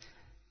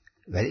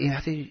 ولی این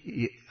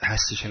وقتی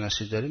هستی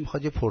شناسی داره،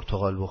 میخواد یه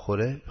پرتقال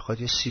بخوره،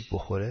 میخواد یه سیب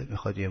بخوره،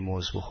 میخواد یه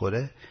موز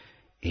بخوره،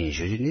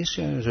 اینجوری نیست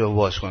که اینجا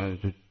واس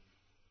کنه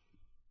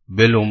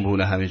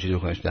بلنبونه همینجوری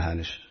بکنش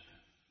دهنش،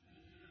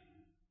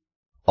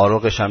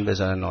 آروغش هم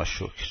بزنه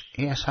ناشکر.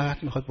 این اصلا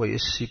میخواد با یه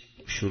سیب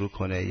شروع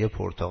کنه، یه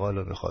پرتقال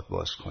رو میخواد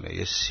باز کنه،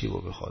 یه سیب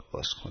رو میخواد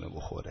باز کنه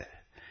بخوره،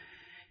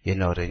 یه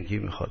نارنگی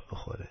میخواد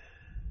بخوره.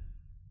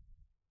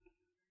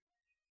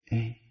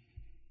 این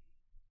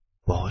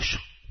باش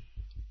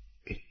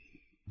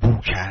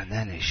بو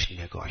کردنش،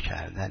 نگاه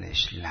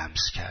کردنش،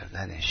 لمس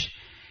کردنش،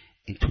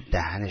 این تو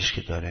دهنش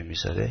که داره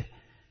میذاره،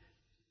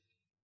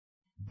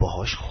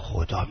 باهاش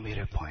خدا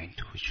میره پایین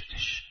تو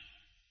وجودش،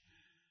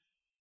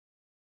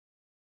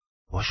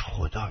 باش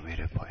خدا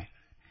میره پایین.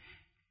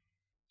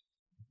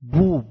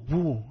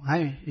 بو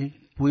همین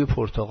بوی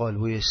پرتقال،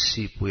 بوی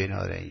سیب، بوی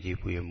نارنگی،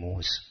 بوی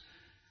موز،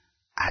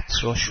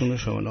 عطرشون رو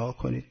شما نگاه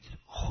کنید،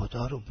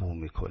 خدا رو بو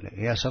میکنه.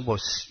 این اصلا با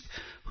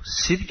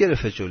سیب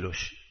گرفته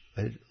جلوش،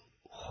 ولی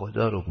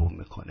خدا رو بو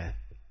میکنه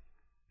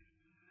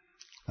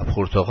و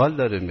پرتقال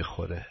داره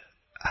میخوره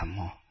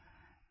اما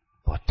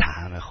با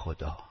طعم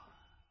خدا.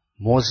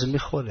 موز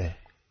میخوره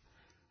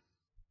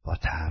با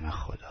طعم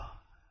خدا.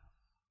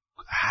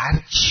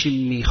 هر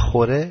چی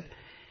میخوره،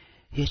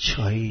 یه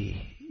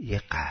چایی، یه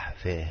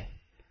قهوه،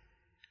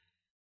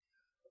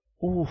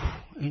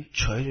 این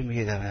چای رو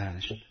میگه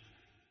دمش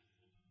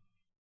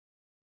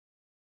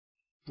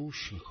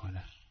بوش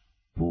میکنه،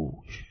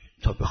 بوش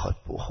تا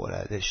بخواد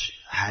بخوردش.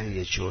 هر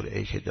یه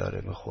جرعه‌ای که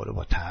داره میخوره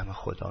با طعم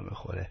خدا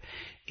میخوره.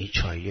 این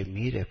چایه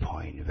میره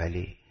پایین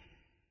ولی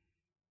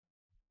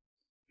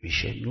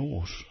میشه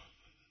نور.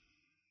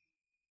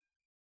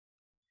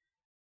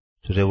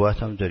 تو روایت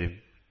هم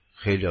داریم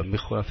خیلی هم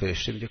میخورن،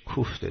 فرشته میگه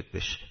کوفتت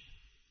بشه،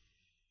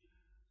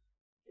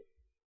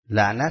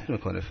 لعنت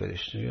میکنه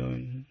فرشته.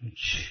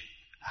 چی؟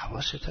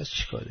 حواست هست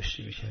چی کار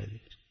داشتی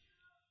میکردی؟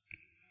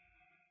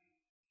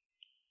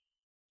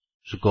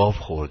 گاو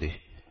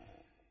خوردی،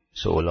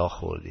 الاغ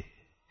خوردی،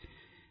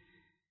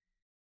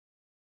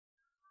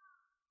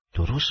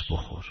 درست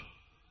بخور.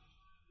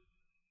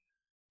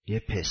 یه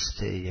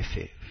پسته،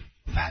 یه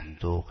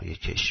فندق، یه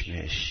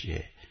کشمش،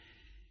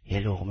 یه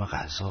لقمه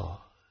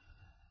غذا،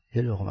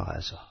 یه لقمه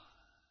غذا.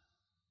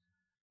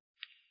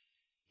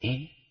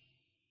 این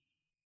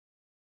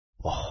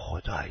با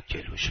خدا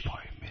گلوش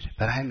پایین میره.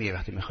 برای همین یه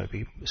وقتی میخوای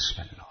بگی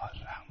بسم الله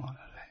الرحمن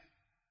الرحیم،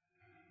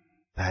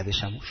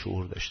 بعدش هم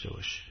شعور داشته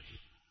باش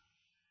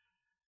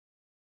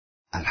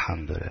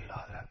الحمدلله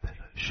رب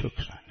العالمین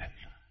شکرا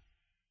لله.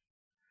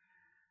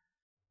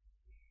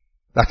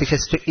 وقتی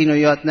کسی تو اینو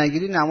یاد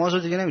نگیری، نماز رو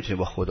دیگه نمیتونی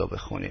با خدا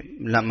بخونی.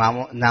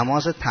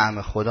 نماز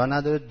طعم خدا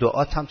نداره،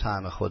 دعات هم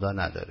طعم خدا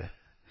نداره.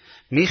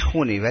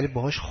 میخونی ولی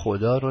باهاش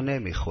خدا رو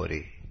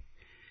نمیخوری،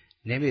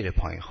 نمیره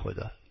پایین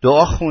خدا.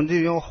 دعا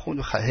خوندی یا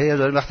خوندی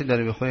وقتی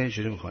داره میخونه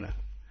اینجوری میکنه،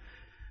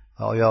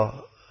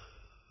 آیا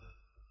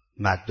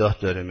مداح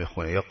داره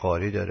میخونه یا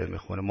قاری داره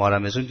میخونه. ما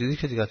رمضان دیدی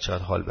که دیگه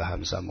چقدر حال به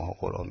هم زن ما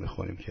قرآن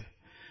میخونیم که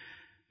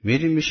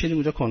میریم میشینیم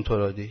اونجا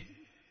کنترادی،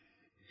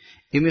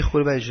 این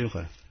میخوره بعد اینجوری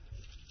میکنه.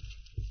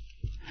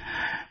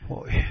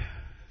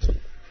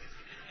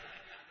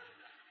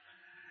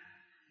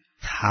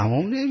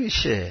 تموم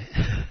نمیشه.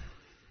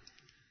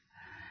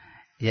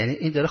 یعنی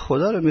این داره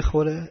خدا رو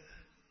میخوره،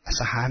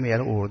 اصلا همین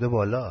رو ارده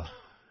بالا،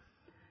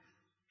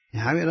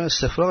 همین رو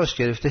استفراغش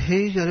گرفته،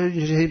 هی داره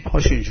اینجوری، هی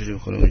پاش اینجوری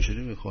میکنه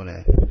اونجوری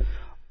میکنه.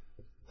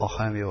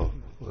 آخرم یه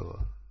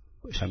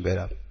باشم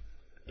برم.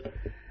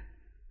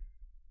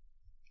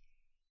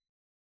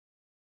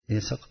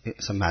 این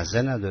اصلا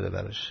مزه نداره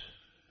براش،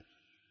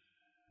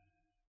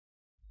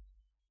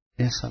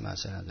 این اصلا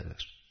مزه نداره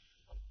براش.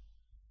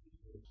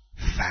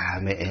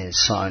 فهم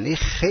انسانی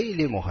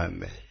خیلی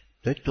مهمه.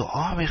 داری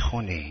دعا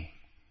میخونی،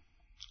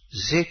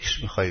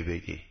 ذکر میخوای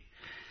بگی،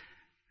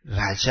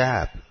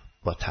 رجب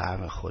با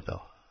طعم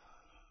خدا،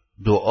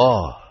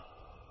 دعا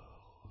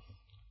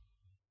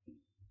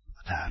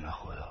با طعم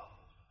خدا.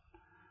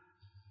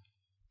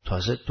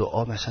 تازه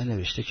دعا مثلا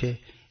نوشته که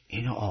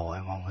اینو آقا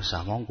امام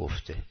زمان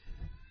گفته.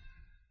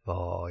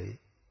 وای،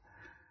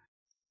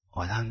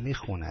 آدم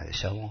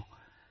میخوندش اما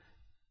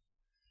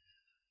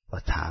با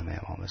طعم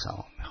امام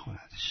زمان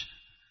میخوندش.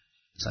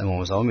 مثلا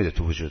امام زمان میره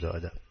تو وجود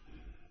آدم.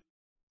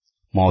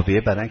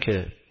 معاویه برای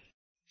که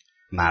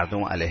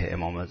مردم علیه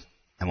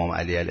امام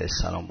علی علیه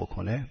السلام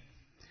بکنه،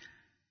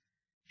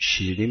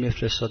 شیرینی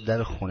میفرستاد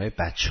در خونه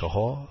بچه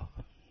ها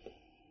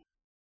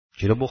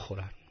که رو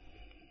بخورن.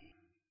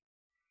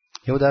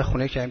 یه در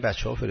خونه که این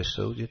بچه ها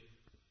فرستاده بود، یه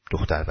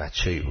دختر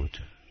بچه‌ای بود،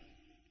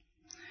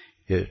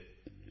 یه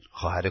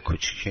خواهر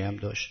کوچیکی هم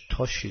داشت.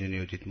 تا شیرینی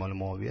رو دید مال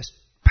معاویه است،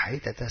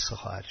 پرید دست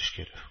خواهرش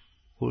گرفت،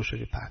 خورش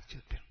رو پرت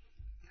کرد بیرون.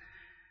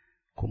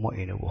 که ما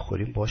اینو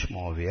بخوریم باش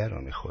معاویه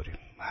رو میخوریم،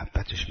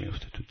 محبتش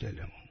میفته تو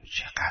دلمون.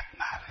 چقدر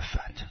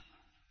معرفت.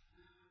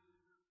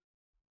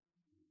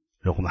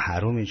 لقمه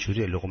حروم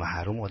اینجوریه. لقمه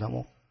حروم آدم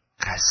رو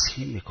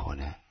قسی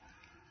میکنه.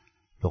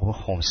 لقمه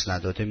خمس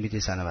نداده میدی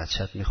زن و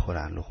بچت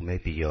میخورن، لقمه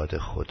بیاد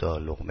خدا،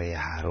 لقمه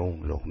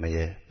حروم،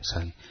 لقمه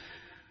مثلا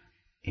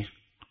این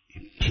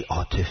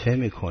عاطفه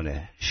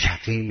میکنه،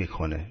 شقی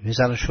میکنه. این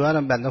زن و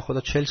شوهرم بنده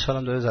خدا 40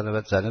 سالم داره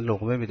زن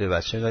لقمه میده،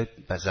 بچه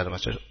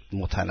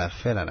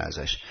متنفرن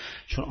ازش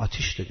چون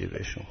آتیش دادی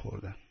بهشون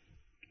خوردن،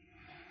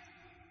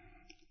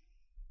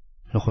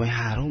 لقمه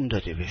حروم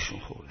دادی بهشون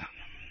خوردن.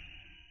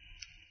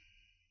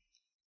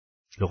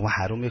 لقمه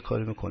حروم یه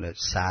کاری میکنه،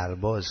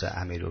 سرباز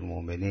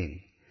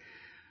امیرالمومنین،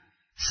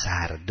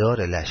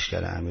 سردار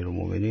لشکر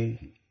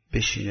امیرالمومنین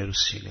بشینه رو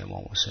سینه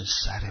امام حسین،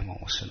 سر امام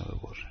حسین رو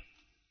ببره.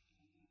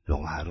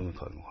 لقمه حروم این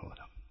کار میکنه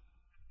آدم.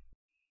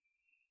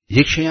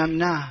 یکی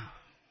هم نه،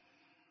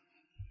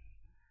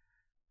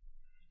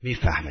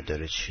 میفهمه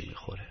داره چی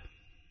میخوره.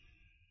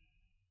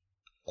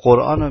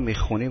 قرآن رو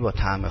میخونی با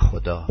طعم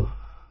خدا،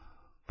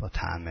 با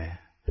طعم،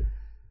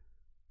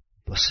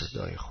 با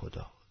صدای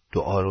خدا.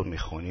 دعا رو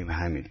میخونیم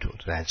همینطور،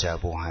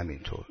 رجب و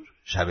همینطور،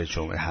 شب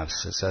جمعه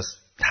حفظ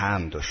است،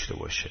 طعم داشته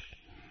باشه.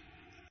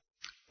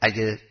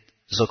 اگه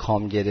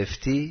زکام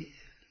گرفتی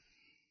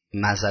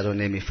مزه رو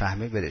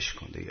نمیفهمی، برش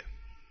کن دیگه،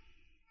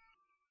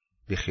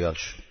 بیخیال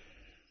شو.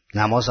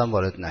 نمازم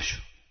وارد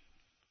نشو،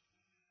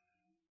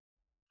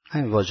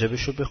 همین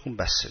واجبشو بخون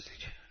بسه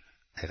دیگه.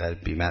 اگر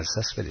بی‌مزه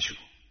است ولش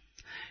کن.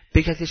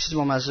 بگید یه چیزی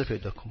با مزه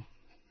پیدا کن.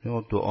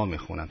 من دعا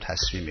میخونم،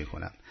 تسبیح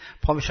میکنم،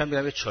 پا میشم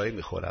میرم یه چای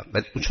میخورم،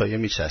 بعد اون چای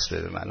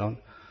میچسبه به من،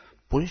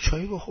 برو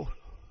چای بخور،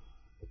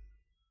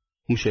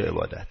 میشه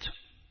عبادت.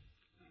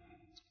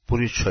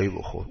 برو چای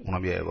بخور،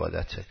 اونم یه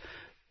عبادته.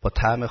 با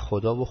طعم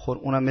خدا بخور،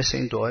 اونم مثل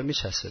این دعای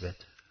میچسبه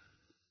بهت.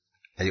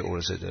 اگه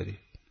عرضه داری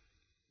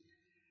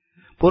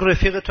برو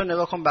رفیقتو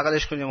نگاه کن،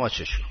 بغلش کن، یه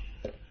ماچش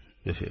کن.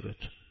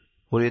 رفیقتو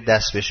برو یه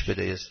دست بهش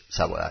بده، یه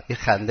سوارت، یه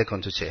خنده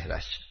کن تو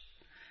چهرش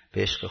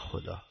به عشق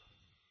خدا.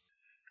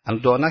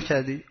 الان دعا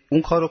نکردی،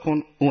 اون کارو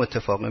کن، اون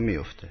اتفاق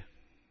میفته.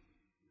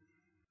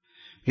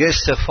 یا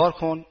استغفار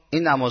کن،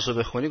 این نمازو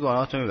بخونی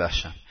گناهاتو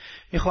میبخشم.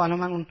 میخوام الان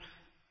من اون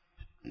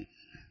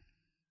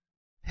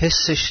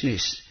حسش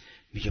نیست،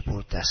 میگه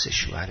برو دست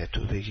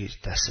شوهرتو بگیر،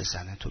 دست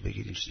زنتو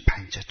بگیر،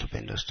 پنجتو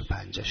بنداز تو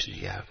پنجش،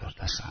 نگهدار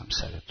دست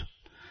همسرتو.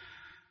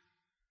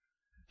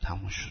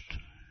 تموم شد.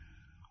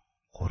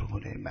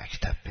 قربون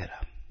مکتب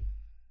برم.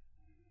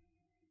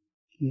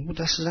 برو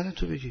دست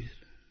زنتو بگیر،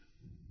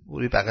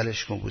 برو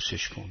بغلش کن،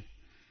 بوسش کن.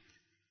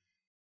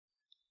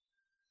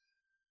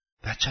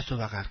 بچه‌تو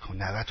بغل کن،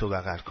 نوه‌تو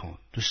بغل کن،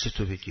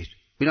 دوستتو بگیر.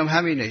 ببینم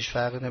همینه، هیچ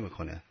فرقی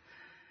نمیکنه.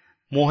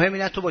 مهم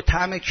اینه تو با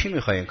طعم کی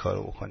میخوای این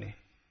کارو بکنی.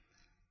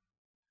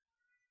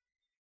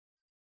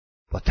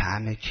 با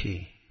طعم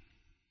کی؟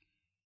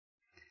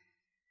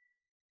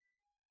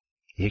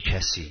 یه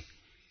کسی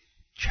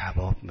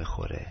کباب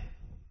میخوره،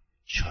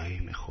 چای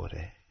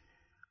میخوره،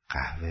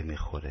 قهوه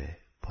میخوره،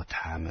 با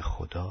طعم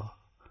خدا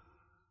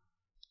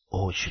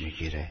اوج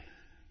میگیره.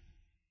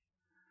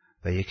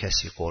 و یه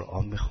کسی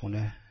قرآن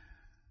میخونه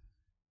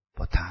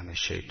با طعم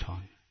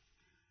شیطان.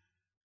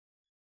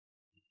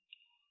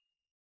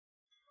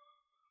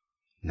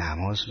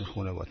 نماز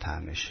میخونه با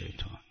طعم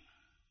شیطان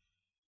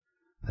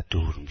و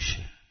دور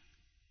میشه.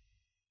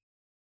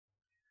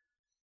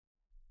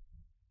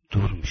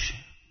 دور میشه.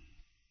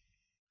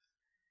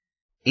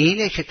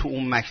 اینه که تو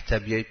اون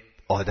مکتب یه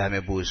آدم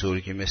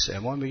بزرگی مثل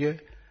امام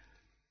میگه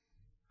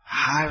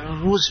هر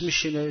روز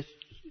میشینه،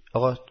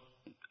 آقا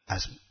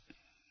از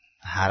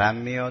حرم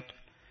میاد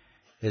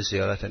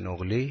زیارت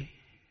نقلی،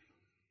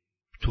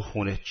 تو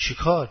خونه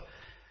چیکار؟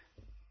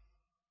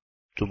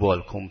 تو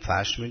بالکن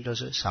فرش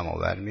میندازه،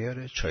 سماور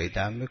میاره، چای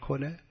دم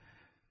میکنه،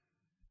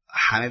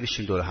 همه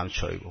بشین دور هم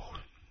چای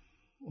بخوریم.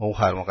 اون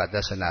خر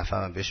مقدس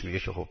نفهم بهش میگه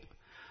که خب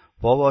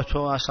بابا تو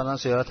اصلا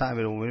زیارت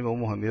امیرالمومنین به اون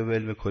مهمی رو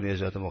ول میکنی،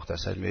 زیارت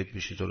مختصر میاد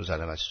میشین تو رو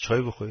زلمت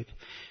چای بخورید.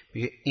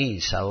 میگه این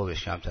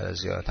ثوابش کمتر از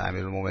زیارت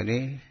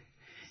امیرالمومنین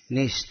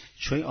نیست،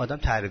 چون این آدم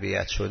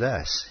تربیت شده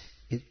است.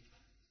 این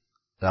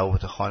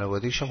روابط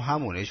خانوادگیش هم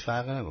همونه، هیچ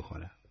فرقی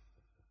نمیکنه.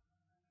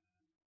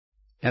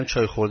 هم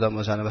چای خوردن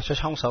با زن بچه‌ش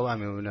همون ثواب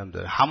امیرالمومنین هم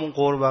داره، همون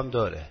قرب هم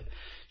داره.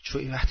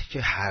 چون این وقتی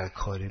که هر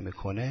کاری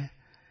میکنه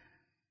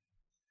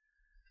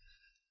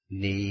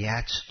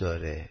نیت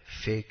داره،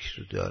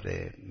 فکر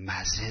داره،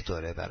 مزه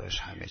داره براش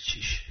همه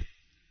چیش.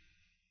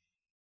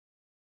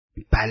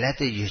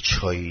 بلد یه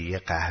چایی، یه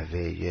قهوه،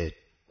 یه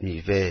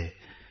میوه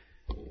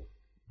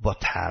با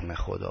طعم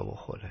خدا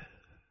بخوره.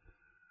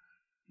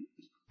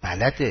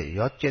 بلده،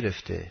 یاد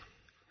گرفته،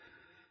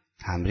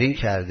 تمرین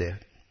کرده.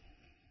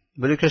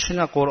 ولی کسی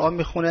نه قرآن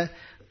میخونه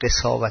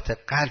قساوت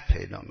قلب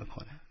پیدا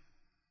میکنه.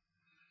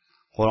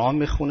 قرآن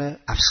میخونه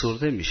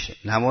افسرده میشه،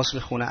 نماز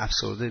میخونه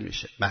افسرده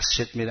میشه،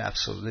 مسجد میره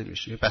افسرده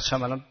میشه.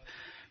 بچه‌م الان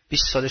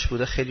 20 سالش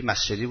بوده، خیلی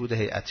مسجدی بوده،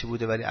 هیئتی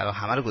بوده، ولی الان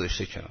همه رو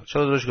گذاشته کنار.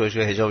 چرا دروش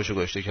گذاشته؟ حجابشو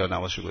گذاشته کنار،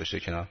 نمازشو گذاشته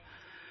کنار.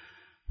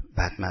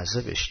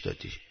 بدمزه بهش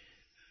دادی.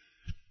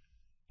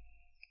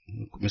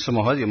 مثل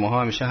ماها دیگه،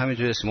 ماها همیشه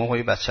همینجوری است. ما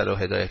یه بچه رو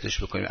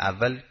هدایتش بکنیم،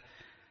 اول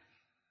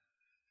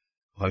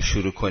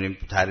شروع کنیم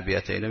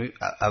تربیت اینا،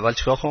 اول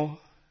چیکار کن؟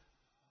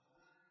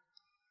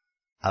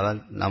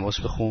 اول نماز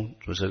بخون،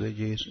 روزه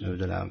بگیر،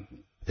 نمیدونم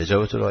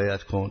حجابت رو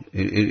رعایت کن،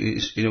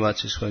 اینو باید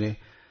چیز کنی.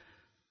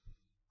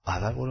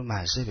 اول برو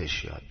مزه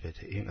بهش یاد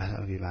بده. این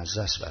مثلا بی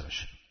مزه است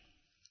براش.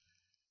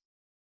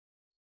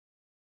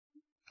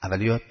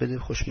 اول یاد بده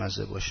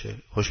خوشمزه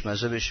باشه،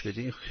 خوشمزه بهش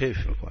بدی این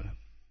کیف میکنه.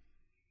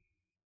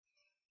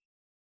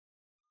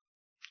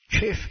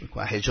 کیف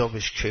میکنه،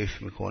 حجابش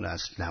کیف میکنه،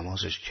 از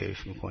نمازش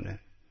کیف میکنه.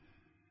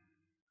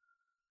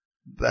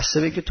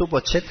 بسته به که تو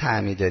با چه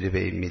طعمی داری به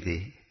این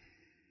میدی.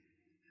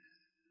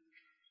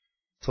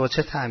 تو با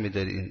چه طعمی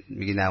داری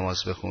میگی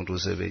نماز بخون،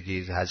 روزه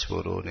بگیر، حج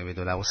برو،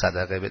 نمیدونم و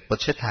صدقه بده، با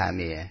چه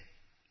طعمیه؟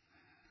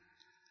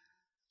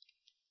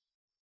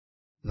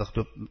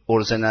 وقتی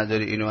ارزه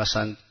نداری اینو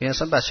اصلا، این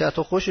اصلا بچه از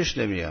تو خوشش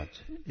نمیاد،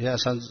 این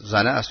اصلا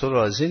زنه از تو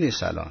راضی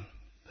نیست. الان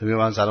ببین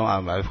من زنم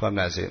امر معروف کنم،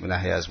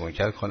 نهی از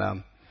منکر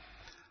کنم،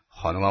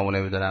 خانوممو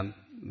نمیدونم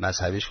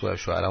مذهبیش کنم،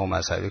 شوهرمو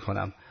مذهبی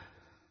کنم،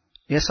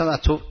 این اصلا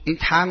از تو این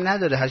طعم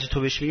نداره. هرچی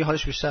تو بهش میگی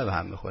حالش بیشتر به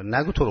هم میخوره.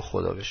 نگو تو رو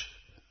خدا بشه.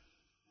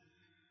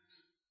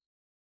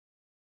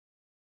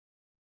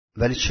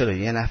 ولی چرا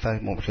یه نفر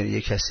ممکنه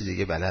یه کسی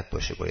دیگه بلد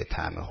باشه با یه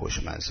طعم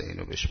خوشمزه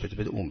اینو بهش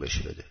بده اون بهش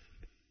بده،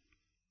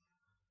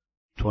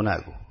 تو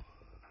نگو،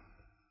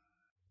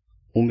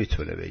 اون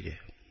میتونه بگه.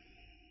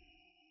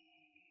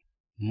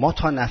 ما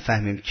تا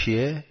نفهمیم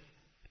کیه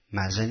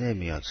مزه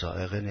نمیاد،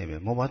 ذائقه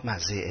نمیاد. ما باید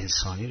مزه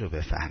انسانی رو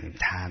بفهمیم،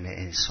 طعم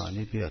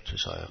انسانی بیاد تو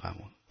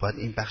ذائقمون. باید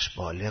این بخش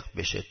بالغ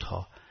بشه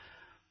تا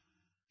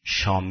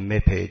شامه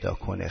پیدا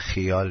کنه،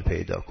 خیال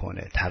پیدا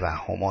کنه،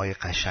 توهمای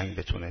قشنگ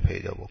بتونه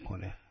پیدا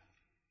بکنه،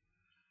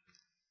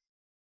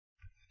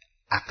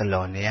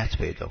 عقلانیت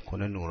پیدا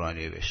کنه،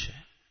 نورانی بشه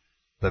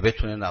و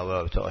بتونه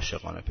روابط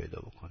عاشقانه پیدا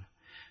بکنه،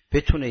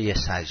 بتونه یه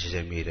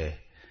سجده میره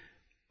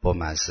با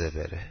مزه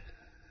بره،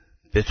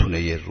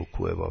 بتونه یه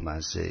رکوع با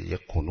مزه، یه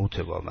قنوت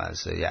با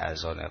مزه، یه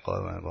اذان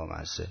اقامه با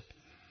مزه.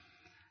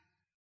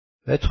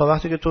 و تا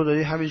وقتی که تو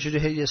داری همینجوری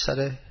هی یه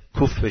سر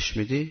کوف بهش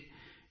میدی،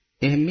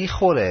 این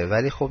میخوره،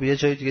 ولی خب یه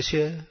جای دیگه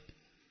چیه؟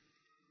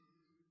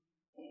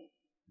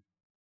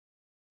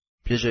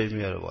 یه جایی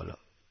میاره بالا.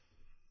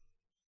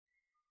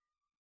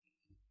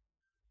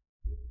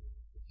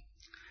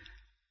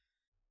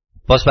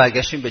 باز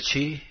برگشتیم به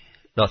چی؟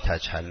 لا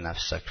تجهل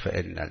نفسک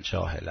فإن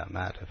الجاهل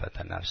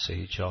معرفت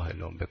نفسه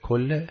جاهل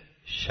بكل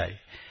شیء.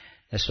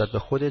 نسبت به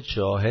خود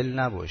جاهل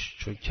نباش،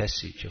 چون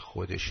کسی که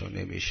خودشو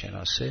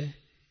نمیشناسه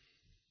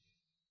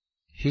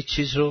هیچ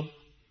چیز رو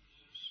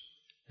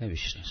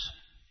نمیشناسه.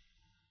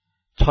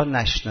 تا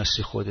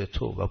نشناسی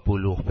خودتو و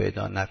بلوغ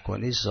پیدا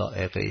نکنی،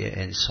 ذائقه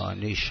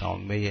انسانی،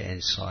 شامه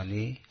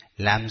انسانی،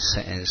 لمس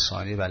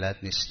انسانی بلد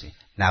نیستی،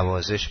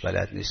 نوازش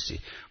بلد نیستی،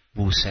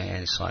 بوس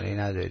انسانی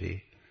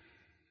نداری،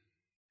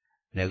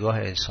 نگاه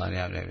انسانی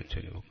هم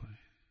نمیتونی بکنی.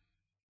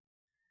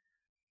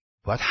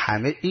 باید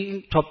همه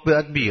این تا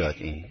باید بیاد،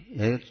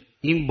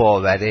 این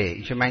باوره،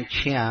 این که من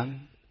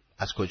کیم،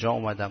 از کجا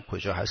اومدم،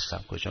 کجا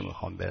هستم، کجا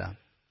میخوام برم،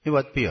 این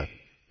باید بیاد،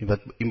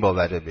 این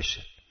باوره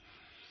بشه.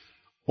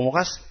 اون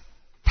موقع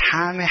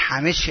طعم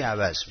همه چی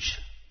عوض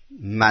میشه،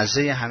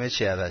 مزه همه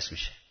چی عوض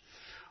میشه.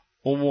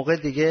 اون موقع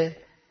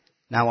دیگه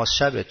نماز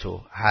شب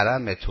تو،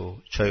 حرم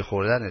تو، چای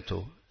خوردن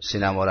تو،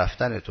 سینما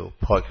رفتن تو،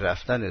 پارک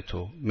رفتن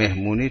تو،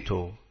 مهمونی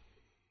تو،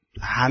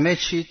 همه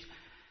چی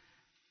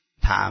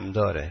طعم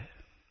داره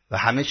و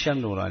همه چی هم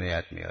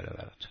نورانیت میاره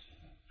برات.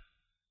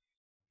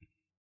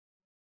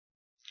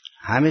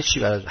 همه چی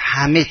برات،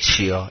 همه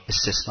چی ها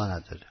استثناء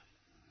نداره،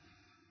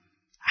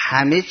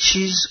 همه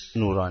چیز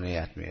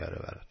نورانیت میاره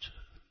برات.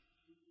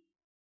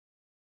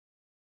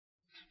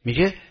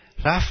 میگه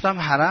رفتم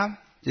حرم،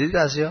 دیدید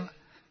ازیا؟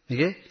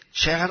 میگه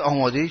چقدر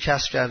آمادگی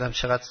کسب کردم،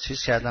 چقدر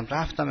چیز کردم،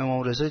 رفتم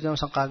امام رضا دیدم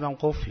مثلا قلبم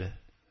قفله.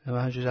 من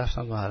همینجوری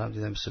رفتم تو حرم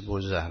دیدم مثل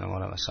برج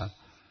زهرمارم، مثلا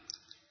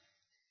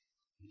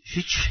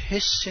هیچ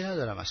حسی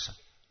ندارم اصلا.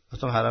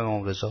 رفتم حرم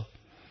امام رضا.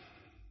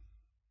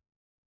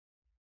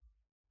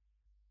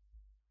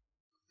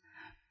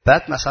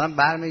 بعد مثلا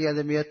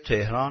برمیگرده میاد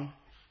تهران،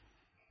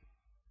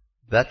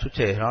 بعد تو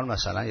تهران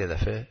مثلا یه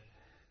دفعه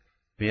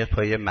میاد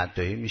پای یه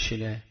مداحی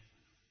میشینه،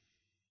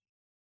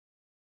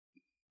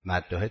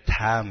 مداحه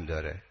طعم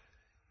داره،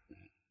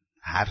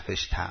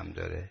 حرفش طعم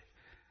داره،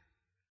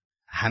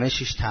 همه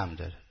چیش طعم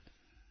داره.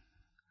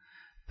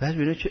 بعد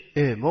میبینه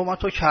که ما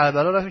تو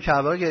کربلا رفتیم،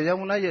 کربلا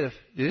گریه‌مون نگرفت.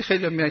 دیدی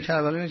خیلی میان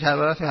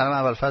کربلا رفتیم حرم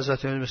اول فضل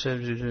رفتیم،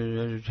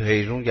 مثل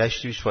حیرون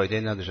گشتیم، هیچ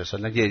فایده‌ای نداشت اصلا،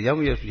 نه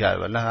گریه‌مون گرفت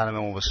کربلا، نه حرم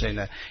امام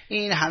حسین.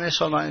 این همه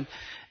سال من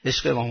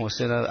عشق امام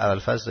حسین اول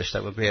فضل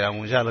داشتم، برم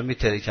اونجا الان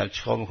میترکم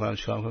چیکار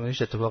میکنم،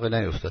 هیچ اتفاقی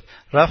نیفتاد.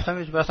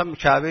 رفتم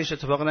کعبه، هیچ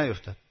اتفاقی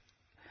نیفتاد.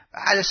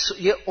 بعد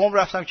یه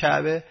عمر رفتم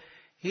کعبه،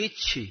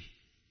 هیچی.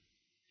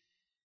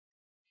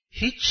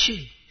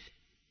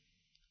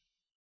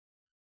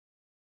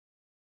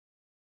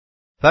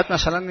 بعد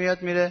مثلا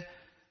میاد میره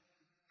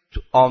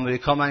تو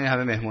آمریکا، من این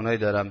همه مهمونایی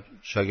دارم،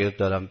 شاگرد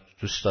دارم،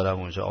 دوست دارم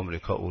اونجا،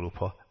 آمریکا،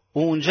 اروپا،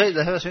 اونجا یه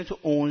دفعه تو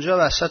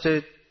اونجا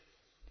وسط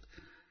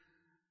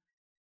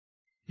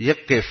یه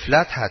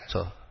غفلت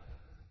حتی،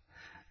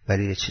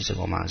 ولی یه چیز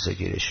با منزه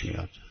گیرش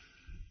میاد.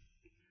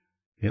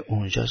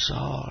 اونجا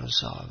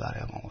زار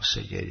برای امام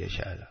حسین گریه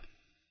کردم.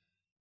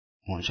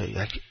 اونجا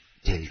یک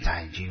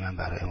دلتنگی من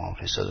برای امام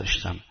رضا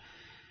داشتم،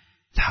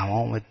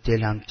 تمام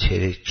دلم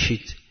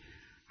ترکید،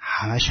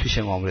 همش پیش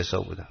امام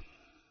رضا بودم.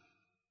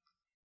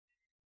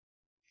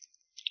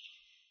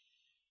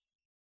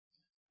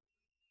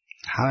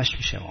 همش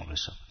پیش امام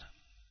رضا بودم.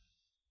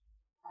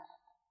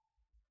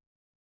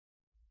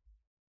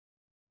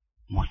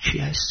 ما کی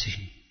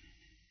هستیم؟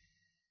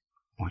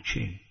 ما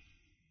کی؟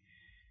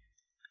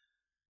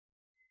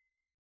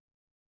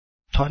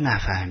 تا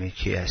نفهمی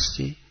کی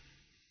هستی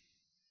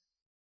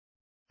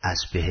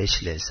از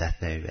بهشت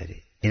لذت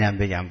نمیبری. اینم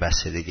بگم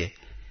بس دیگه،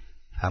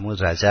 همون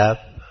رجب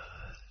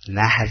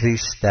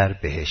نهریست در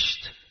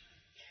بهشت،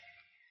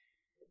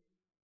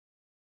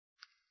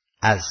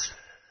 از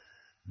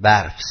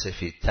برف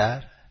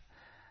سفیدتر،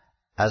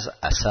 از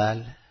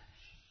عسل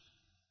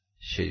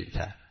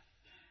شیرین‌تر.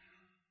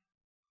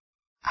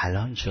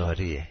 الان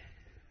جاریه،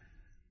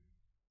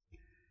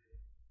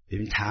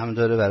 ببین طعم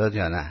داره برات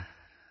یا نه.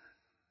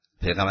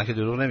 پیغمبر که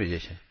دروغ نمیگه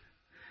که،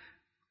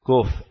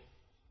 گفت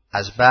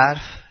از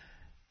برف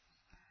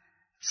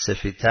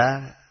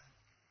سفیدتر،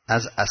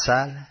 از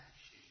عسل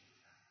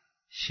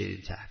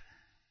شیرین‌تر.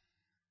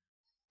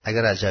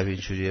 اگر رجب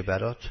اینجوریه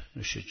برات،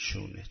 نوش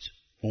جونت.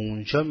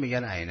 اونجا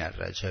میگن عین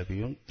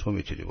الرجبیون، تو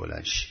میتونی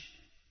بلند شی.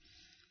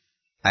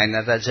 این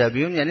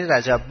رجبیون یعنی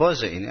رجب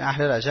بازه، این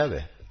اهل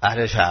رجبه،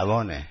 اهل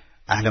شعبانه،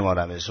 اهل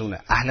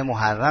مارمزونه، اهل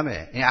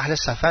محرمه، این اهل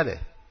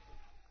سفره.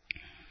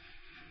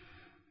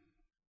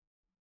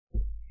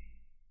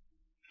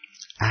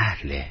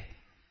 اهل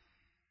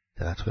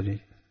دقت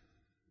کنید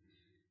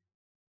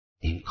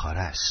این کار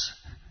است.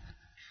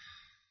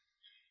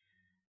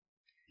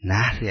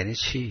 نهر یعنی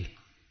چی؟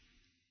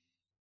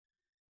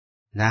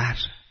 نهر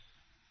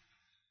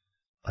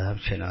آدم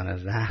کنار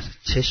از نهر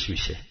چشم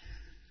میشه،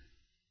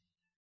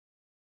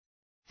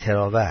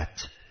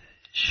 تراوت،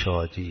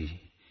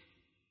 شادی،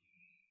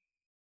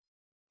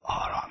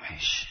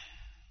 آرامش.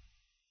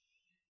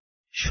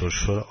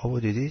 شرشر آبو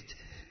دیدید؟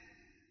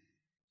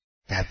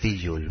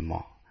 دوی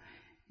الماء،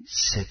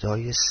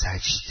 صدای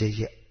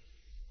سجده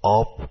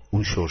آب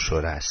اون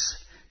شرشره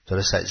است،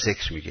 داره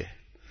ذکر میگه.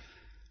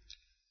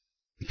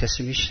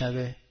 کسی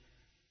میشنوه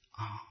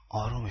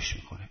آرامش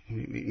میکنه،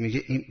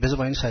 میگه بذار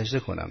با این سجده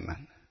کنم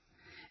من.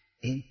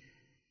 این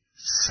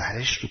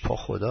سرش رو پا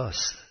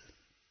خداست،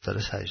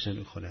 داره سجده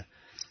میکنه،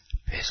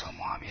 بذار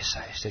ما هم یه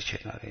سجده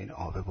کنار این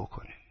آبه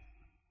بکنیم.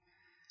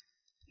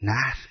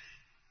 نهر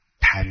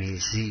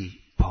تمیزی،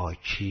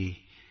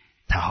 پاکی،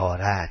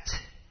 طهارت،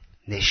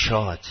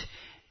 نشاط،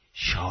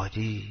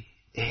 شادی،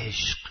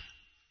 عشق،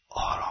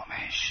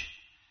 آرامش.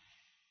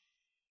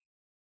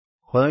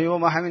 خدا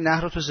ما همین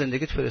نهر رو تو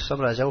زندگیت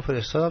فرستادم، رجب و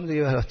فرستادم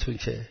دیگه براتون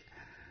که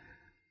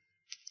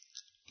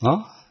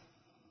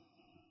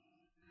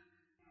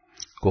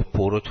گفت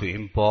برو تو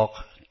این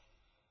باغ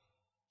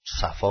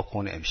صفا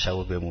کن، امشب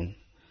و بمون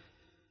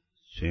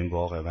تو این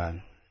باغ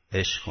من،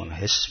 عشق کن،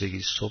 حس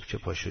بگیر، صبح که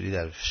پا شدی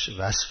در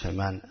وصف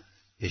من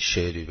یه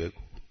شعری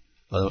بگو.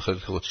 آدم خیلی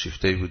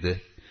خودشیفته‌ای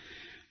بوده،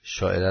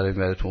 شاعره رو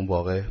میبره تو اون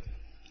باغه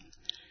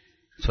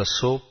تا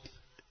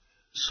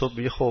صبح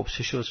میگه خب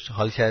چی شد،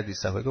 حال کردی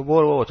صفا؟ برو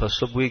بابا تا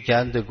صبح بوی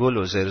گند گل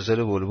و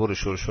زرزر بلبل و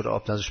شرشر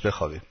آب نزش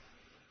بخوابیم.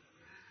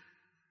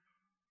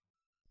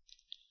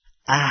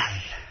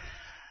 اهل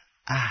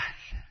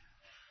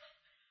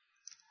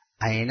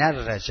این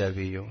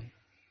الرجبیون،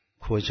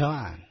 کجا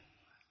هن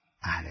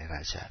اهل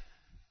رجب؟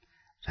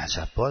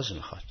 رجب باز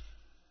میخواد.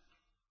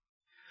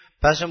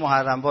 بعضی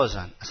محرم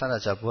بازن، اصلا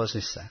رجب باز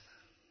نیستن،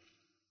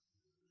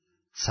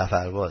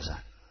 سفر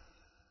بازن.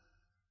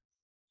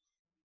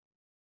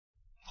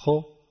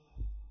 خب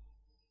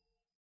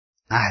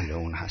اهل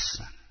اون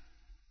هستن.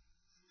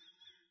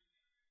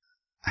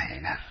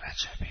 این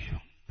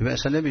الرجبیون، ببین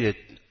اصلا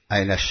نمیگه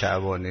این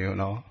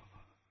الشعبانیون.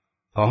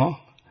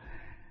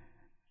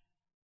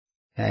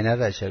 این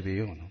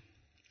الرجبیون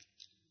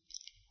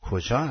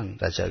کجا هن؟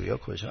 رجبی ها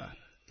کجا هن؟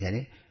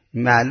 یعنی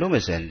معلوم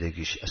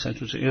زندگیش اصلا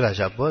تو این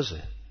رجب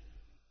بازه.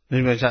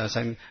 نمیگه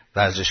اصلا این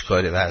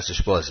ورزشکاره،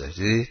 ورزش بازه،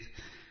 دیدید؟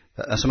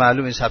 اصلا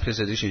معلوم این سبک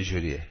زندگیش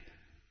اینجوریه،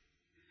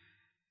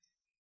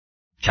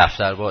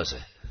 کفتر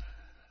بازه،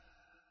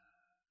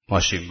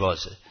 ماشین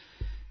بازه،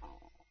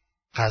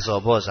 غذا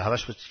بازه،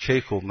 همش با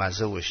کیک و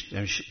مزه و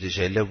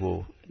ژله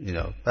و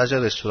اینا. بعضی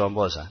رستوران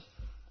بازن،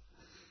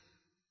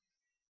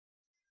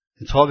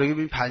 تا بگیم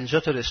این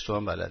 50 تا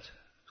رستوران بلد،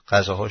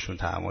 غذاهاشون،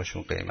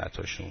 طعماشون،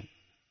 قیمتاشون.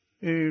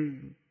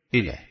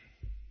 اینه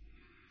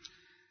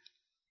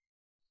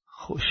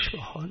خوش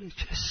به حال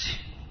کسی،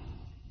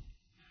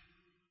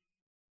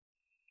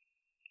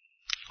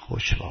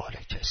 خوش به حال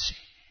کسی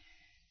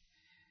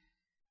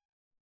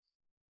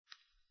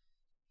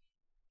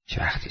که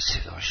وقتی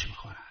صداش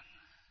میکنن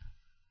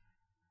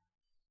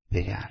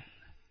بگن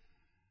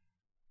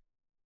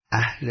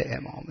اهل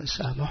امام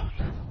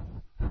زمان.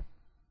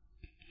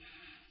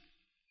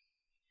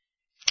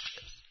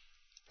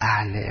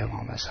 اهل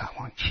امام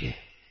زمان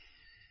کیه؟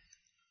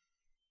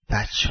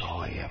 بچه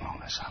های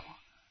امام زمان.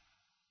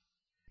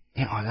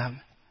 این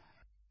آدم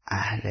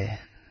اهل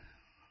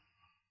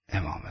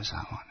امام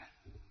زمانه،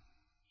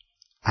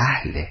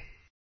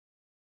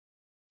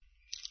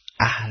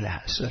 اهل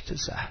حضرت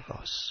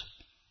زهراست.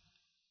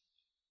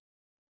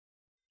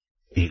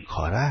 این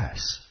کار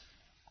است.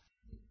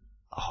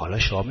 حالا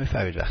شما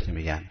میفهمید وقتی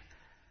میگن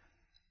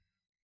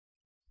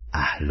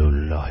اهل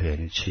الله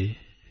یعنی چی؟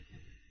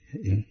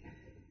 این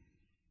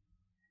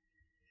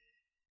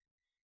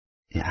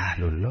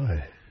اهل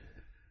الله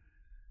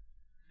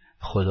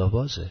خدا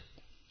بازه.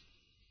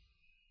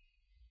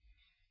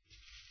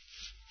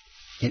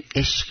 این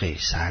عشق،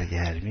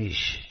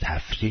 سرگرمیش،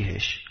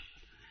 تفریحش،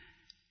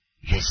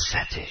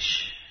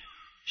 لذتش،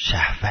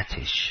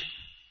 شهوتش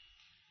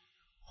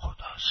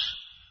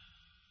خداست.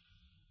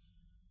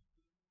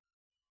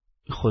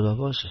 خدا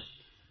بازه.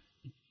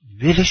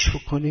 ولش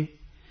بکنی،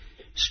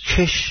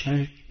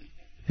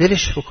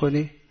 ولش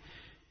بکنی،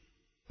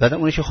 بعد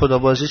اونی که خدا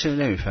بازی چه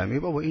نمیفهمی،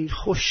 بابا این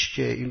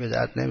خشکه، این به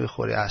درد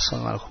نمیخوره،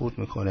 اعصاب من خورد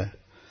میکنه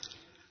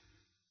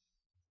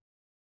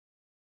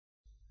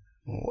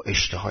و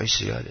اشتهای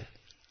زیاده.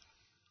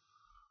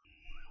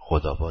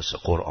 خدا بازه،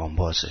 قرآن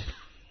بازه،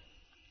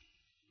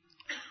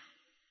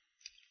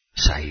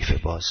 صحیفه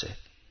بازه.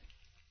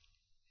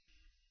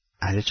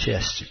 اهل چی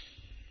هستیم؟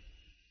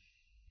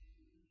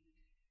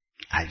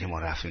 اگه ما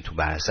رفتیم تو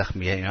برزخ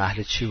میگن اینا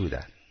اهل چی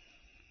بودن؟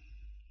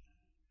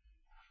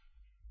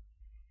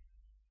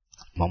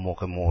 ما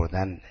موقع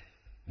مردن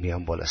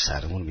میان بالا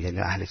سرمون میگن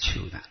اهل چی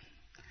بودن؟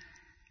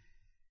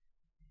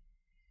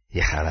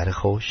 یه خبر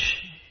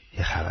خوش،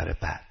 یه خبر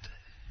بد.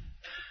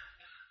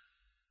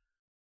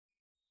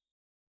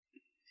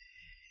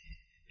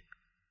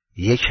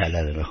 یه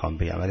کلمه میخوام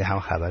بگم ولی هم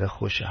خبر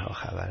خوش هم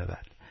خبر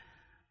بد.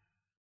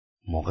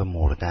 موقع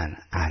مردن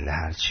اهل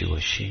هر چی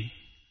باشی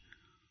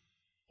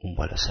اون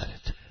بالا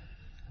سرت.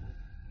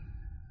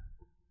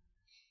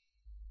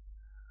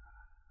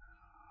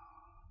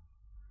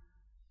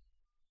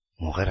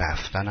 موقع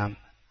رفتنم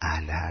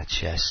اهل هر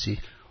چی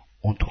هستی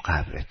اون تو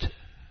قبرت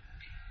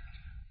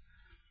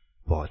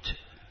باد.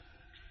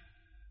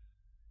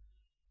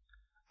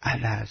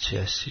 اهل هر چی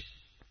هستی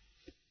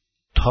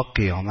تا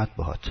قیامت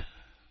باد.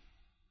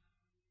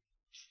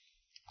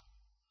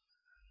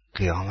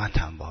 قیامت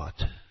هم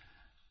باد.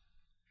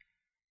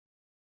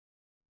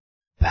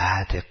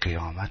 بعد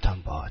قیامت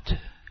هم باد.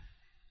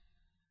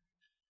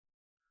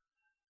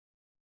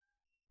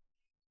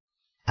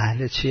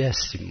 اهل چی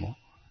هستیم ما؟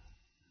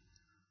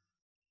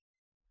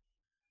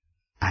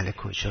 اهل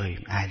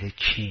کجاییم؟ اهل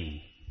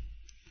کیم؟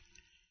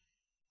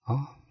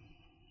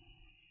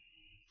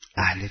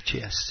 اهل چی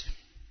هستیم؟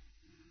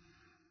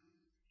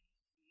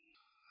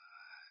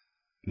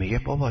 میگه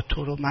بابا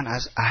تو رو من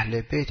از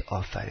اهل بیت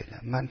آفریدم،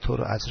 من تو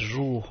رو از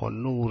روح و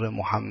نور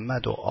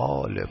محمد و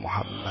آل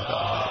محمد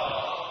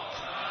آفریدم.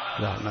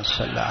 اللهم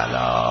صل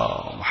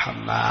علی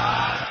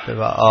محمد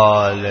و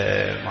آل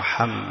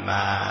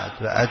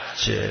محمد و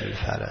عجل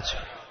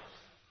فرجه.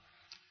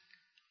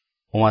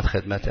 اومد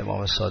خدمت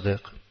امام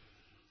صادق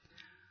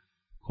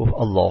گفت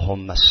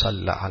اللهم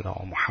صل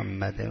علی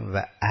محمد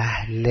و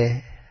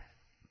اهل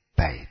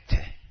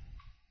بیته.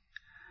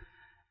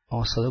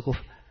 امام صادق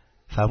گفت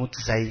فرمود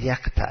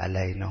زیقت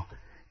علینا،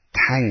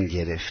 تنگ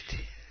گرفتی.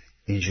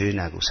 اینجوری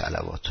نگو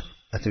صلواتو.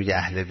 وقتی میگه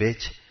اهل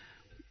بیت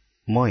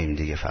ماییم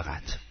دیگه.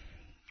 فقط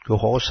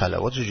گفت آقا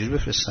صلوات چجوری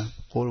بفرستم؟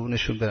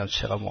 قربونشون برم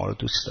چقدر ما رو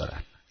دوست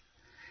دارن،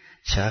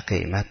 چقدر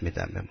قیمت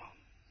میدن به ما.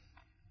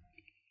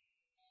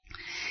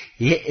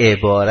 یه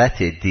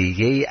عبارت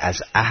دیگه ای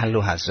از اهل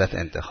و حضرت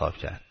انتخاب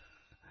کرد.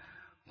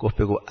 گفت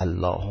بگو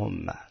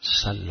اللهم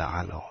صل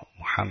علی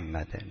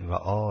محمد و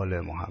آل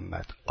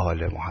محمد.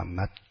 آل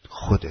محمد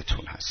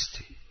خودتون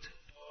هستید.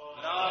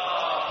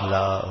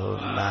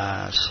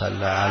 اللهم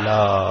صل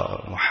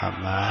علی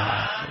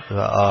محمد و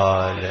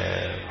آل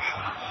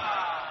محمد.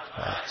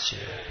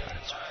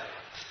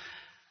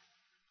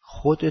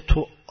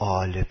 خودتو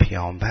آل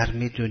پیامبر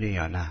میدونی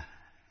یا نه؟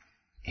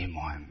 این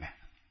مهمه.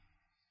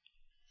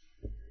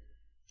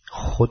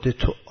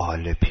 خودتو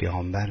آل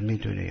پیامبر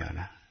میدونی یا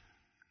نه؟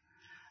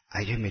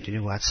 اگه میدونی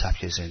باید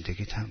سبک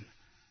زندگیت هم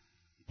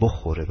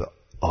بخوره به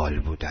آل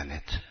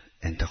بودنت.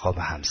 انتخاب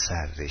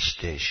همسر،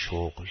 رشته،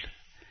 شغل،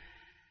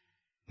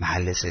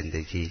 محل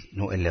زندگی،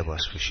 نوع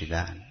لباس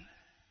پوشیدن،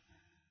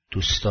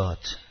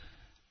 دوستات،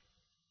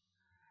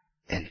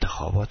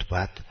 انتخابات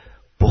باید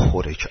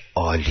بخوره که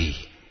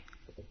عالی.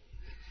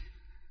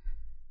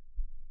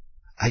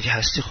 اگه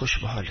هستی خوش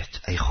به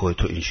حالت، اگه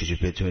خودتو اینجوری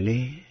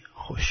بدونی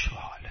خوش به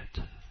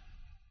حالت.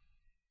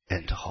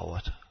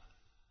 انتخابات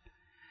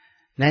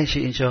نه اینکه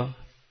اینجا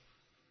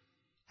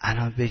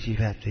الان بگی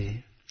بعد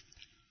بگی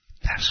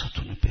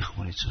درساتون رو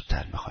بخونید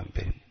زودتر میخوایم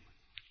بریم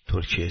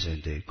ترکیه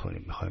زندگی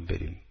کنیم، میخوایم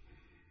بریم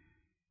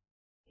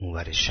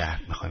اونور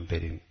شهر، میخوایم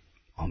بریم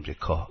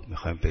آمریکا،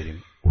 میخوایم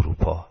بریم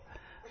اروپا.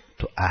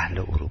 تو اهل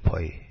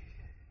اروپایی.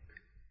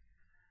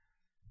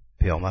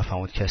 پیامبر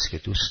فرمود کسی که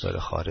دوست داره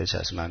خارج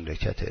از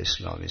مملکت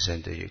اسلامی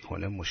زندگی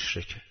کنه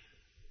مشرکه.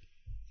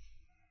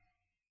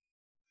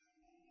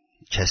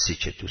 کسی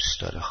که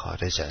دوست داره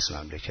خارج از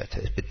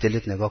مملکت، به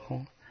دلت نگاه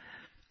کن،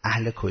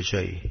 اهل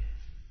کجایی؟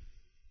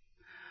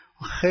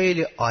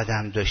 خیلی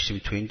آدم داشتیم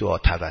تو این دعا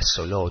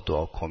توسلا و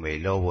دعا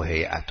کمیلا و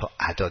هیئتا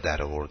ادا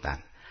در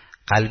آوردن،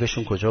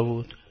 قلبشون کجا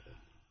بود؟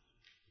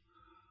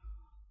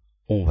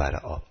 اون ور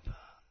آب.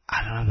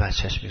 الان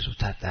بچهش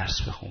میزودتر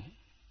درس بخون،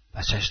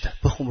 بچهش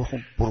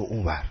بخون برو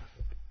اون ور.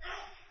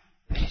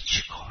 بری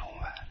چی کار اون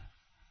ور؟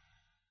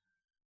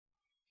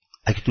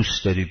 اگه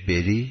دوست داری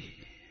بری،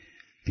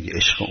 اگه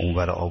عشق اون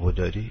ور آبو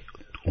داری،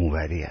 اون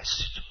وری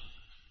هستی تو.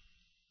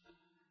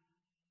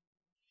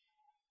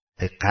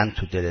 قند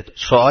تو دلت.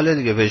 سوال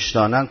دیگه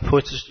وجدانن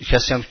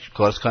کسی هم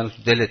کار کنه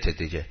تو دلت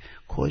دیگه.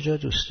 کجا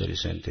دوست داری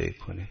زندگی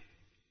کنی؟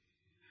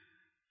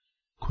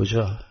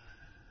 کجا؟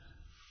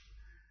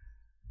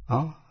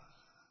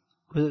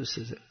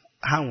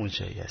 همون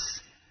جایی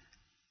هستی.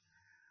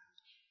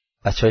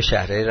 بچه های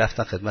شهرهایی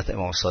رفتن خدمت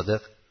امام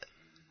صادق،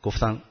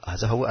 گفتن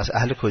از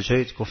اهل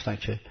کجایید؟ گفتن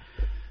که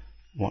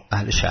ما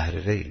اهل شهر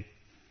ری،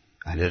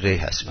 اهل ری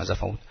هستیم. از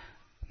فرمود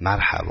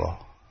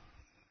مرحبا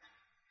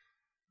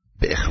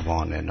به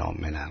اخواننا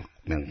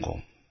من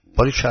قوم.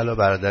 باری کلا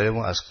برادر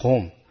ما از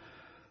قوم.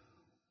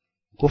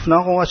 گفت نه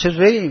آقا ما چه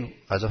ریم؟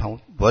 از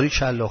فرمود باری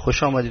کلا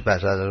خوش آمدید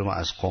برادر ما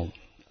از قوم.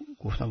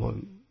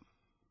 گفتم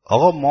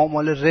آقا ما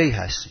مال ری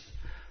هستیم.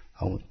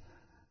 فرمود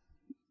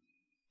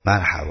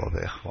مرحبا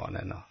به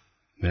اخواننا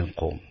من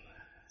قوم.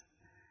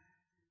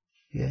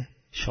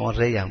 شما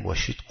ری هم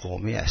باشید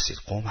قومی هستید.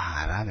 قوم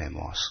حرم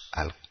ماست.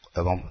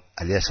 امام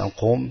علی اصلا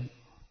قم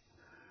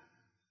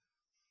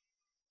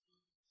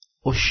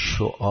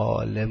اشو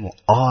آل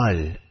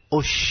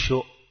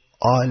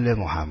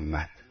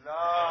محمد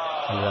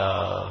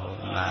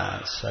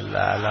اللهم صل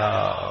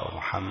علی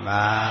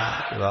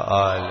محمد و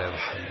آل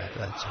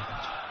محمد.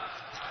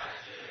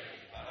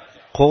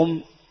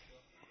 قم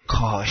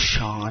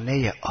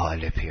کاشانه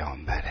آل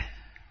پیامبره،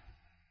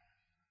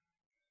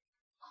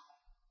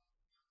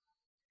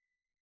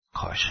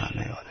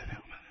 کاشانه آل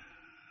پیامبره.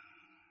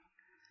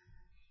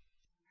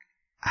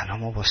 الان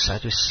ما با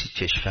 130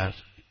 کشور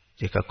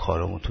یک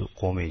کارمون تو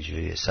قم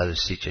اینجوریه،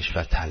 130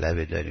 کشور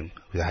طلبه داریم،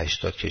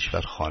 80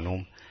 کشور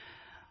خانوم،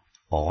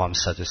 آقا هم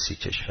 130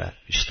 کشور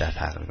بیشتر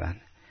تقریبا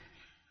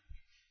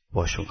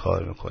باشون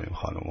کار میکنیم،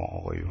 خانوم و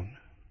آقایون.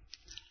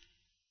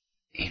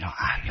 اینا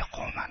اهل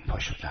قومن، پا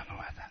شدن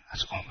اومدن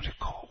از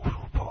آمریکا،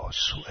 اروپا،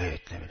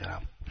 سوئد،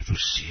 نمیدونم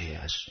روسیه،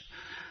 از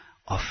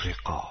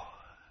آفریقا.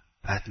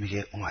 بعد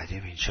میگه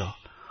اومدیم اینجا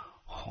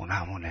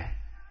خونمونه،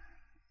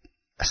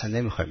 اصلا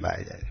نمیخوایم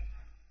برگردیم.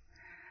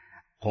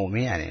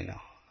 قومی یعنی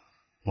اینا.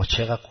 ما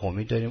چقدر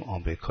قومی داریم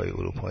آمریکایی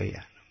اروپایی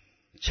هن.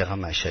 چقدر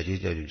مشهدی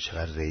داریم،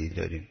 چقدر ریی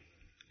داریم.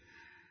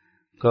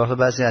 گاهی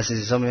بعضی از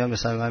عزیزا میان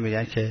مثلا من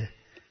میگن که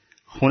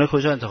خونه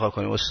کجا انتخاب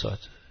کنیم استاد؟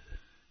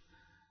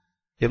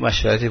 یه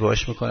مشورتی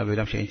باهاش میکنم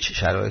ببینم که این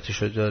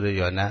شرایطشو داره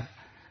یا نه.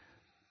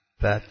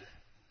 بعد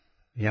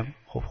میگم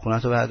خب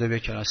خونه‌تو بردار بیا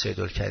کنار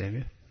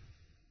سیدالکریمی.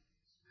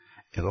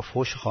 نگاه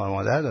فوش خواهر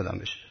مادر دادم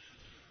بشه.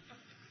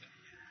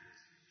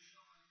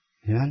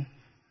 میگن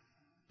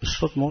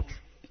استاد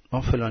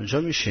ما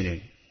فلانجا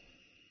میشینیم.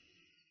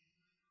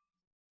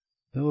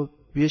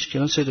 بیاش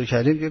کنار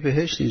سیدالکریم، بیا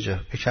بهشت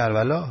اینجا، به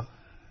کربلا.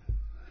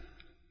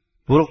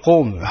 برو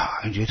قم.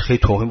 اینجا خیلی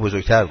توهین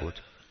بزرگتر بود.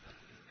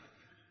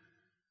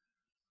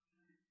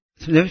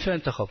 نمیتونه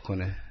انتخاب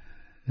کنه،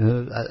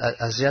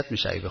 اذیت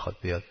میشه اگه بخواد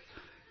بیاد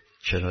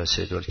کنار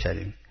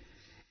سیدالکریم.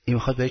 این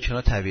میخواد بره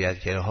کنار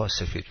طبیعتگره ها،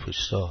 سفید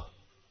پوستا.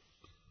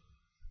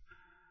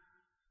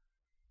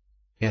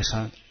 این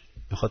اصلا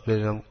میخواد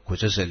بره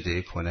کجا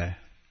زندگی کنه،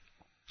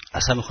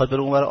 اصلا میخواد بره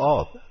اونور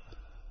آب.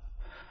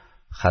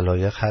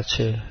 خلایق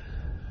هرچه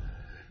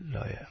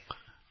لایق.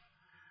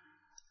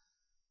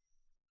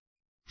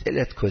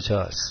 دلت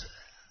کجاست؟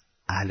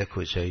 اهل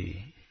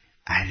کجایی؟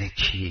 اهل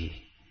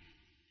کی؟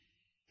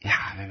 این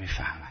همه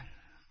میفهمن،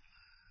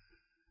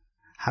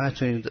 همه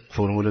تو این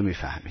فرمولو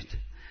میفهمید.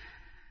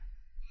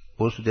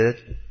 برو تو دلت،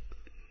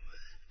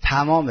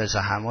 تمام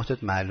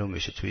زحماتت معلوم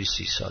بشه توی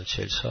 30 سال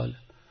 40 سال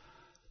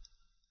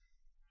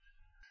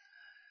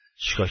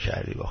چیکار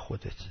کردی با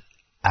خودت.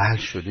 اهل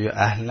شدی یا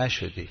اهل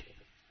نشدی؟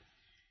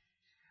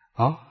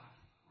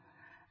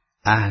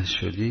 اهل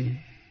شدی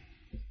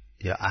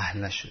یا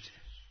اهل نشدی؟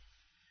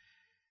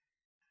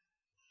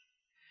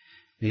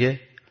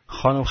 میگه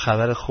خانم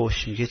خبر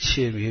خوش. میگه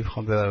چیه؟ میگه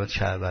میخوام ببرمت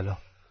کربلا.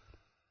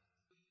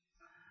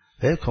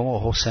 بگم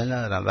حوصله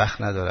ندارم،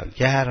 وقت ندارم،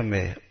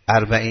 گرمه،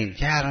 40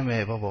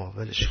 گرمه بابا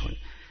ولش کن.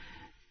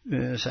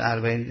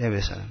 مثلا 40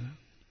 نمیسنم.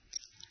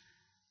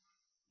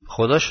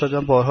 خدا شد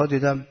من بارها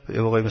دیدم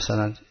یه موقعی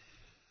مثلا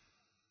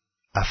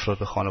افراد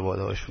به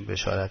خانواده هاشون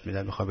بشارت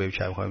میدن میخوام بریم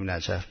که میخوام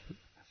نجف،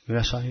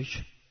 میرسن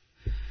هیچ.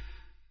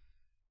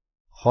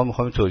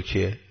 میخوام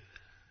ترکیه،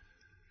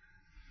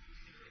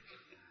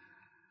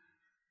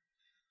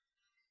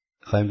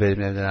 میخوایم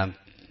بریم نمیدونم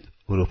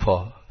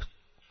اروپا.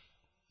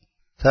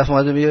 طرف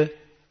اومده میگه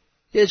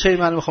یه جایی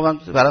من میخوام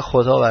برای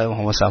خدا و برای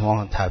محمد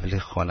سما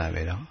تبلیغ کنم.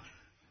 اینا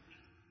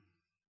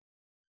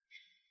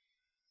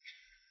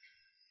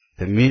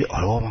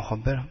آره من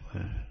میخوام برم.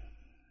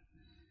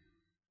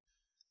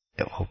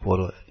 خب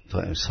برو تا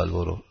امسال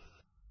برو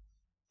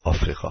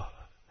آفریقا.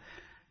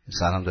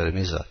 زنم داره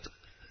میزاد،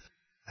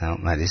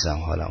 مریضم،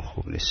 حالم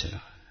خوب نیست.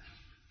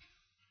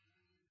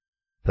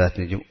 بعد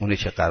میگیم اونی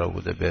که قرار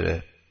بوده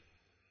بره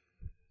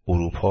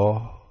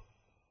اروپا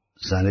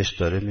زنش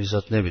داره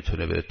میزاد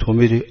نمیتونه بره، تو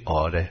میری؟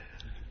 آره.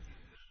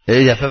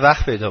 یه دفعه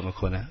وقت پیدا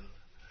میکنه.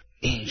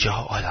 اینجا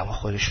آدم ها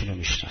خودشونو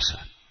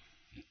میشناسن،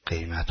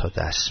 قیمت ها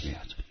دست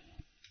میاد.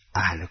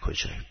 اهل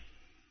کجاییم؟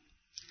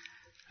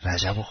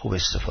 رجب رو خوب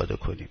استفاده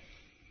کنیم،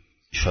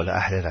 انشالله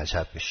اهل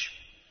رجب بشیم.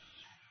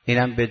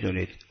 اینم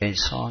بدونید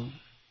انسان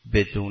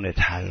بدون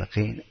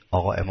تلقین،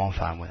 آقا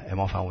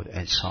امام فرمود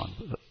انسان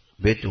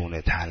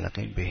بدون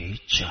تلقین به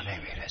هیچ جا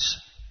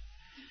نمیرسه.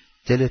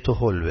 دلتو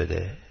حل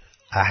بده،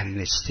 اهل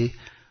نیستی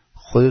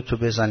خودتو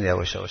بزن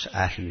یواش یواش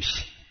اهل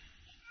میشی.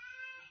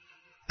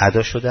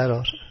 اداشو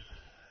درار،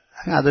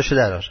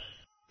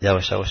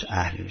 یواش یواش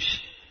اهل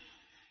میشی.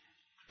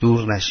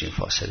 دور نشیم،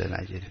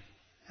 فاصله نگیریم،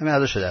 همین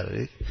اداشو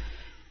درارید.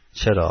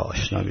 چرا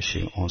آشنا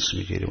میشیم، انس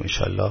میگیریم،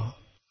 انشالله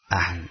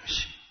اهل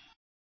میشیم.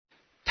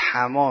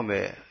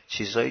 تمام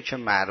چیزایی که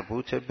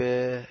مربوط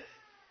به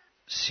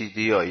CD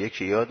ها،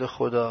 یکی یاد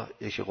خدا،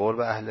 یکی قرب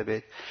اهل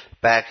بیت،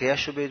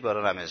 بقیه‌اش رو برید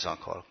برای رمضان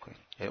کار کنید.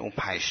 یعنی اون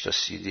 5 تا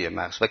CD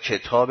مغز و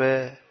کتاب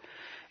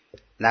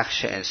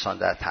نقش انسان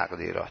در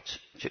تقدیرات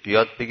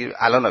یاد بگیرید.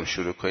 الان هم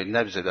شروع کنید،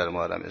 نمیذارید در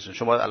ماه رمضان.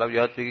 شما الان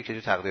یاد بگیرید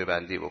که تقدیر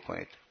بندی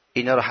بکنید.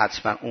 اینا رو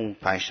حتما اون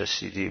 5 تا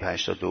CD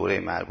 5 تا دوره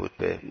مربوط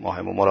به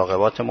ماه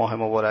مراقبات ماه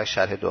مبارک،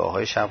 شرح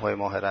دعاهای شب‌های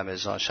ماه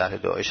رمضان، شرح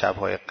دعای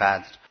شب‌های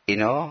قدر،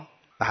 اینا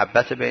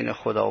محبت بین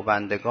خدا و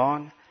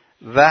بندگان،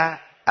 و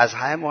از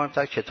همه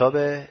مهمتر کتاب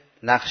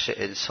نقش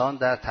انسان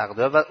در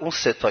تقدیر و اون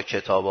 3 تا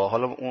کتابا.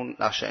 حالا اون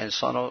نقش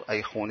انسان رو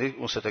اگه خونید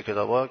اون 3 تا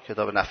کتابا،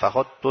 کتاب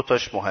نفحات 2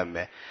 تاش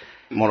مهمه،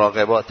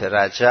 مراقبات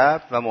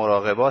رجب و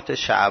مراقبات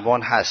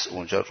شعبان هست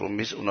اونجا رو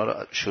میز، اونا رو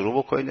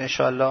شروع بکنید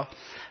انشالله.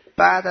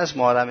 بعد از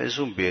ماه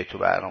رمضان بیایید تو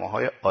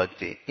برنامه‌های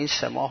عادی. این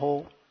 3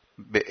 ماهو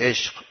به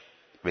عشق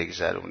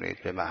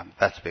بگذرونید، به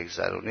محبت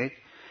بگذرونید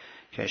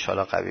که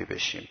انشالله قوی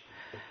بشیم.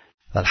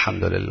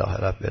 الحمدلله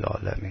رب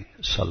العالمین،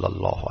 صلی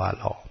الله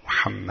علی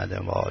محمد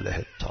و آله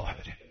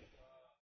الطاهرین.